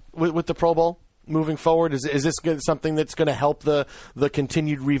idea with the Pro Bowl moving forward? Is this something that's going to help the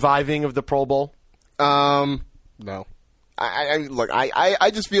continued reviving of the Pro Bowl? No. I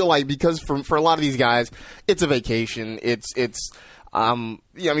just feel like because for a lot of these guys, it's a vacation.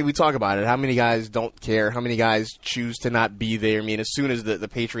 We talk about it. How many guys don't care? How many guys choose to not be there? I mean, as soon as the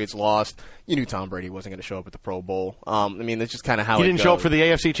Patriots lost, you knew Tom Brady wasn't going to show up at the Pro Bowl. That's just kind of how he it didn't goes. show up for the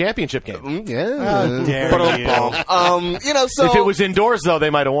AFC Championship game. Yeah. How dare you. So if it was indoors, though, they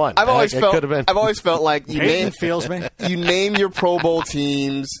might have won. I've always felt like you name your Pro Bowl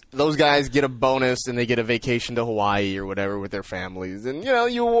teams. Those guys get a bonus and they get a vacation to Hawaii or whatever with their families, and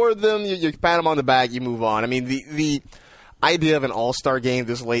you award them. You pat them on the back. You move on. I mean, the idea of an all-star game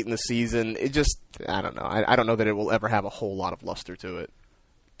this late in the season, it just, I don't know. I don't know that it will ever have a whole lot of luster to it.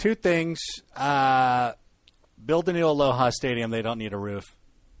 Two things. Build a new Aloha Stadium. They don't need a roof,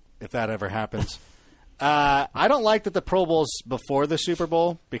 if that ever happens. I don't like that the Pro Bowl's before the Super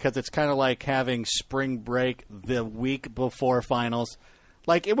Bowl because it's kind of like having spring break the week before finals.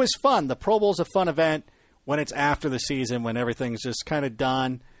 Like, it was fun. The Pro Bowl's a fun event when it's after the season, when everything's just kind of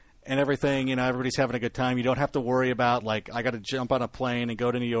done. And everything, everybody's having a good time. You don't have to worry about, like, I got to jump on a plane and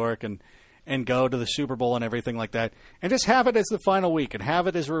go to New York and go to the Super Bowl and everything like that. And just have it as the final week and have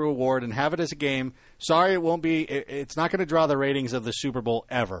it as a reward and have it as a game. Sorry, it's not going to draw the ratings of the Super Bowl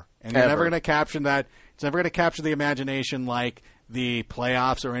ever. And you're never going to capture that. It's never going to capture the imagination like the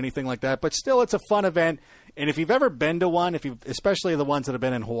playoffs or anything like that. But still, it's a fun event. And if you've ever been to one, especially the ones that have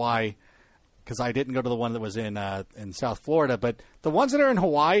been in Hawaii, because I didn't go to the one that was in South Florida. But the ones that are in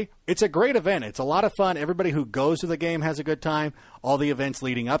Hawaii, it's a great event. It's a lot of fun. Everybody who goes to the game has a good time. All the events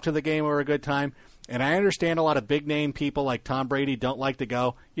leading up to the game are a good time. And I understand a lot of big-name people like Tom Brady don't like to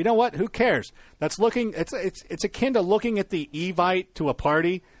go. You know what? Who cares? It's akin to looking at the Evite to a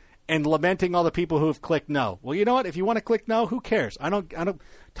party and lamenting all the people who have clicked no. Well, you know what? If you want to click no, who cares? I don't.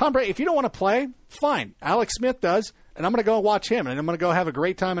 Tom Brady, if you don't want to play, fine. Alex Smith does, and I'm going to go watch him, and I'm going to go have a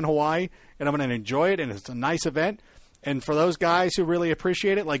great time in Hawaii, and I'm going to enjoy it, and it's a nice event. And for those guys who really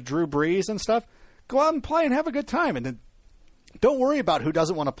appreciate it, like Drew Brees and stuff, go out and play and have a good time. And then don't worry about who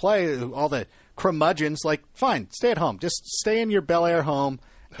doesn't want to play, all the curmudgeons. Like, fine, stay at home. Just stay in your Bel Air home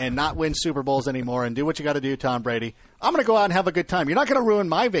and not win Super Bowls anymore and do what you got to do, Tom Brady. I'm going to go out and have a good time. You're not going to ruin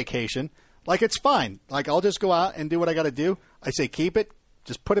my vacation. Like, it's fine. Like, I'll just go out and do what I got to do. I say keep it.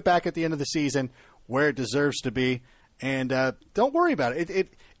 Just put it back at the end of the season where it deserves to be. And don't worry about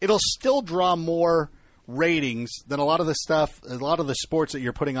it. It'll still draw more ratings than a lot of the sports that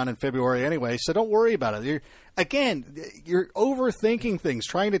you're putting on in February anyway. So don't worry about it. You're overthinking things,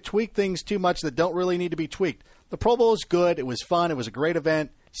 trying to tweak things too much that don't really need to be tweaked. The Pro Bowl is good. It was fun. It was a great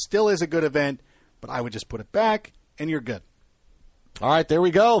event. Still is a good event. But I would just put it back, and you're good. All right, there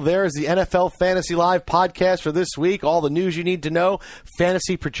we go. There's the NFL Fantasy Live podcast for this week. All the news you need to know,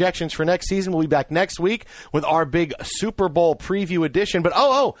 fantasy projections for next season. We'll be back next week with our big Super Bowl preview edition. But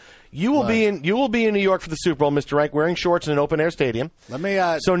you will be in New York for the Super Bowl, Mr. Rank, wearing shorts in an open air stadium.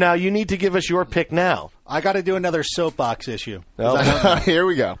 So now you need to give us your pick now. I got to do another soapbox issue. Here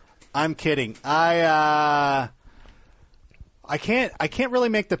we go. I'm kidding. I can't really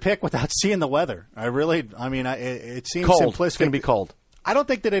make the pick without seeing the weather. It seems cold. simplistic. It's going to be cold. I don't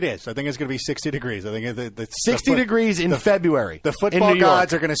think that it is. I think it's going to be 60 degrees. I think 60 degrees in February. The football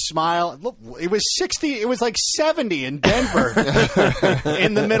gods are going to smile. Look, it was 60. It was like 70 in Denver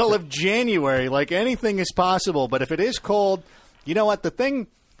in the middle of January. Like, anything is possible. But if it is cold, you know what? The thing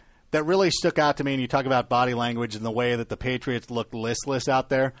that really stuck out to me, and you talk about body language and the way that the Patriots looked listless out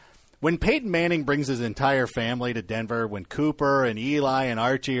there, when Peyton Manning brings his entire family to Denver, when Cooper and Eli and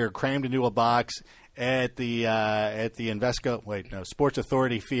Archie are crammed into a box at the Sports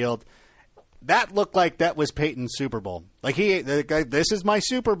Authority field, that looked like that was Peyton's Super Bowl. Like this is my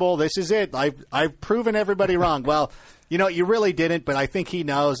Super Bowl. This is it. I've proven everybody wrong. Well, you really didn't, but I think he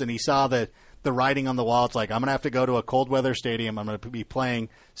knows, and he saw the writing on the wall. It's like, I'm going to have to go to a cold weather stadium. I'm going to be playing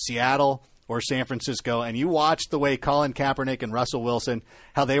Seattle or San Francisco. And you watched the way Colin Kaepernick and Russell Wilson,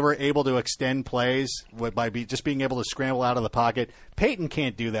 how they were able to extend plays by just being able to scramble out of the pocket. Peyton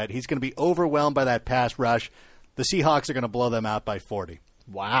can't do that. He's going to be overwhelmed by that pass rush. The Seahawks are going to blow them out by 40.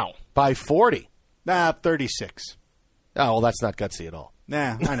 Wow. By 40? 36. Oh, well, that's not gutsy at all.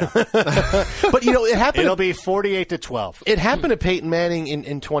 Nah, I know. But, it happened. It'll be 48-12. It happened to Peyton Manning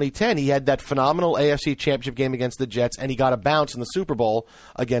in 2010. He had that phenomenal AFC Championship game against the Jets, and he got a bounce in the Super Bowl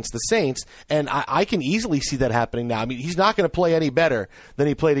against the Saints. And I can easily see that happening now. I mean, he's not going to play any better than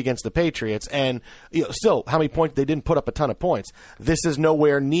he played against the Patriots. And still, how many points? They didn't put up a ton of points. This is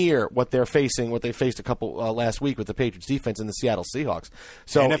nowhere near what they're facing, what they faced a couple last week with the Patriots defense and the Seattle Seahawks.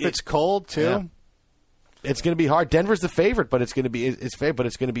 So, and if it's cold too. Yeah. It's going to be hard. Denver's the favorite, but it's going to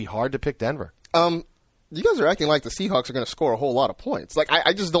be hard to pick Denver. You guys are acting like the Seahawks are going to score a whole lot of points. Like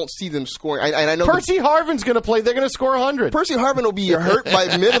I just don't see them scoring. I know Percy Harvin's going to play. They're going to score 100. Percy Harvin will be hurt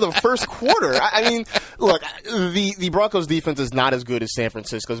by mid of the first quarter. I mean, look, the Broncos defense is not as good as San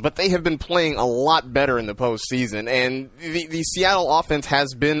Francisco's, but they have been playing a lot better in the postseason. And the Seattle offense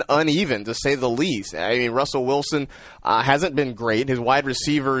has been uneven, to say the least. I mean, Russell Wilson hasn't been great. His wide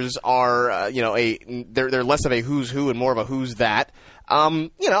receivers are, they're less of a who's who and more of a who's that.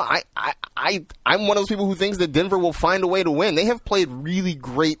 I'm one of those people who thinks that Denver will find a way to win. They have played really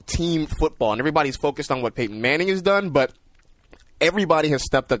great team football, and everybody's focused on what Peyton Manning has done, but everybody has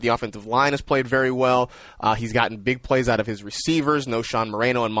stepped up. The offensive line has played very well. He's gotten big plays out of his receivers. Sean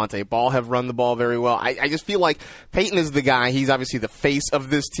Moreno and Monte Ball have run the ball very well. I just feel like Peyton is the guy. He's obviously the face of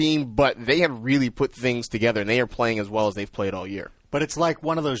this team, but they have really put things together, and they are playing as well as they've played all year. But it's like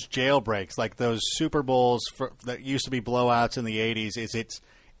one of those jailbreaks, like those Super Bowls that used to be blowouts in the 80s.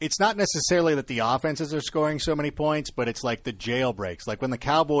 It's not necessarily that the offenses are scoring so many points, but it's like the jailbreaks. Like when the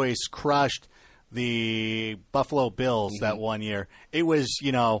Cowboys crushed the Buffalo Bills that one year, it was,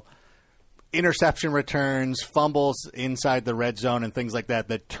 interception returns, fumbles inside the red zone and things like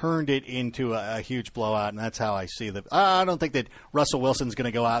that turned it into a huge blowout, and that's how I see the I don't think that Russell Wilson's going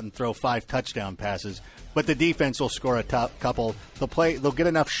to go out and throw 5 touchdown passes, but the defense will score a couple. They'll get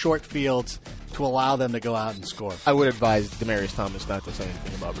enough short fields to allow them to go out and score. I would advise Demaryius Thomas not to say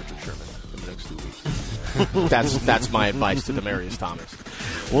anything about Richard Sherman in the next 2 weeks. That's my advice to Demaryius Thomas.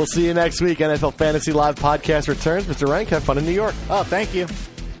 We'll see you next week. NFL Fantasy Live podcast returns. Mr. Rank, have fun in New York. Oh, thank you.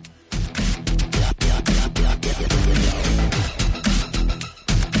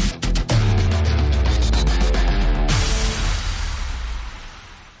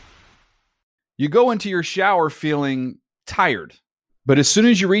 You go into your shower feeling tired, but as soon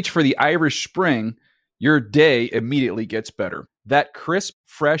as you reach for the Irish Spring, your day immediately gets better. That crisp,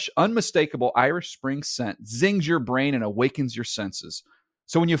 fresh, unmistakable Irish Spring scent zings your brain and awakens your senses.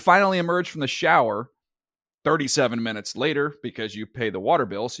 So when you finally emerge from the shower 37 minutes later, because you pay the water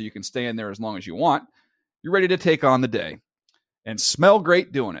bill so you can stay in there as long as you want, you're ready to take on the day and smell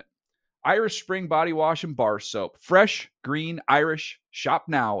great doing it. Irish Spring Body Wash and Bar Soap. Fresh, green, Irish. Shop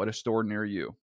now at a store near you.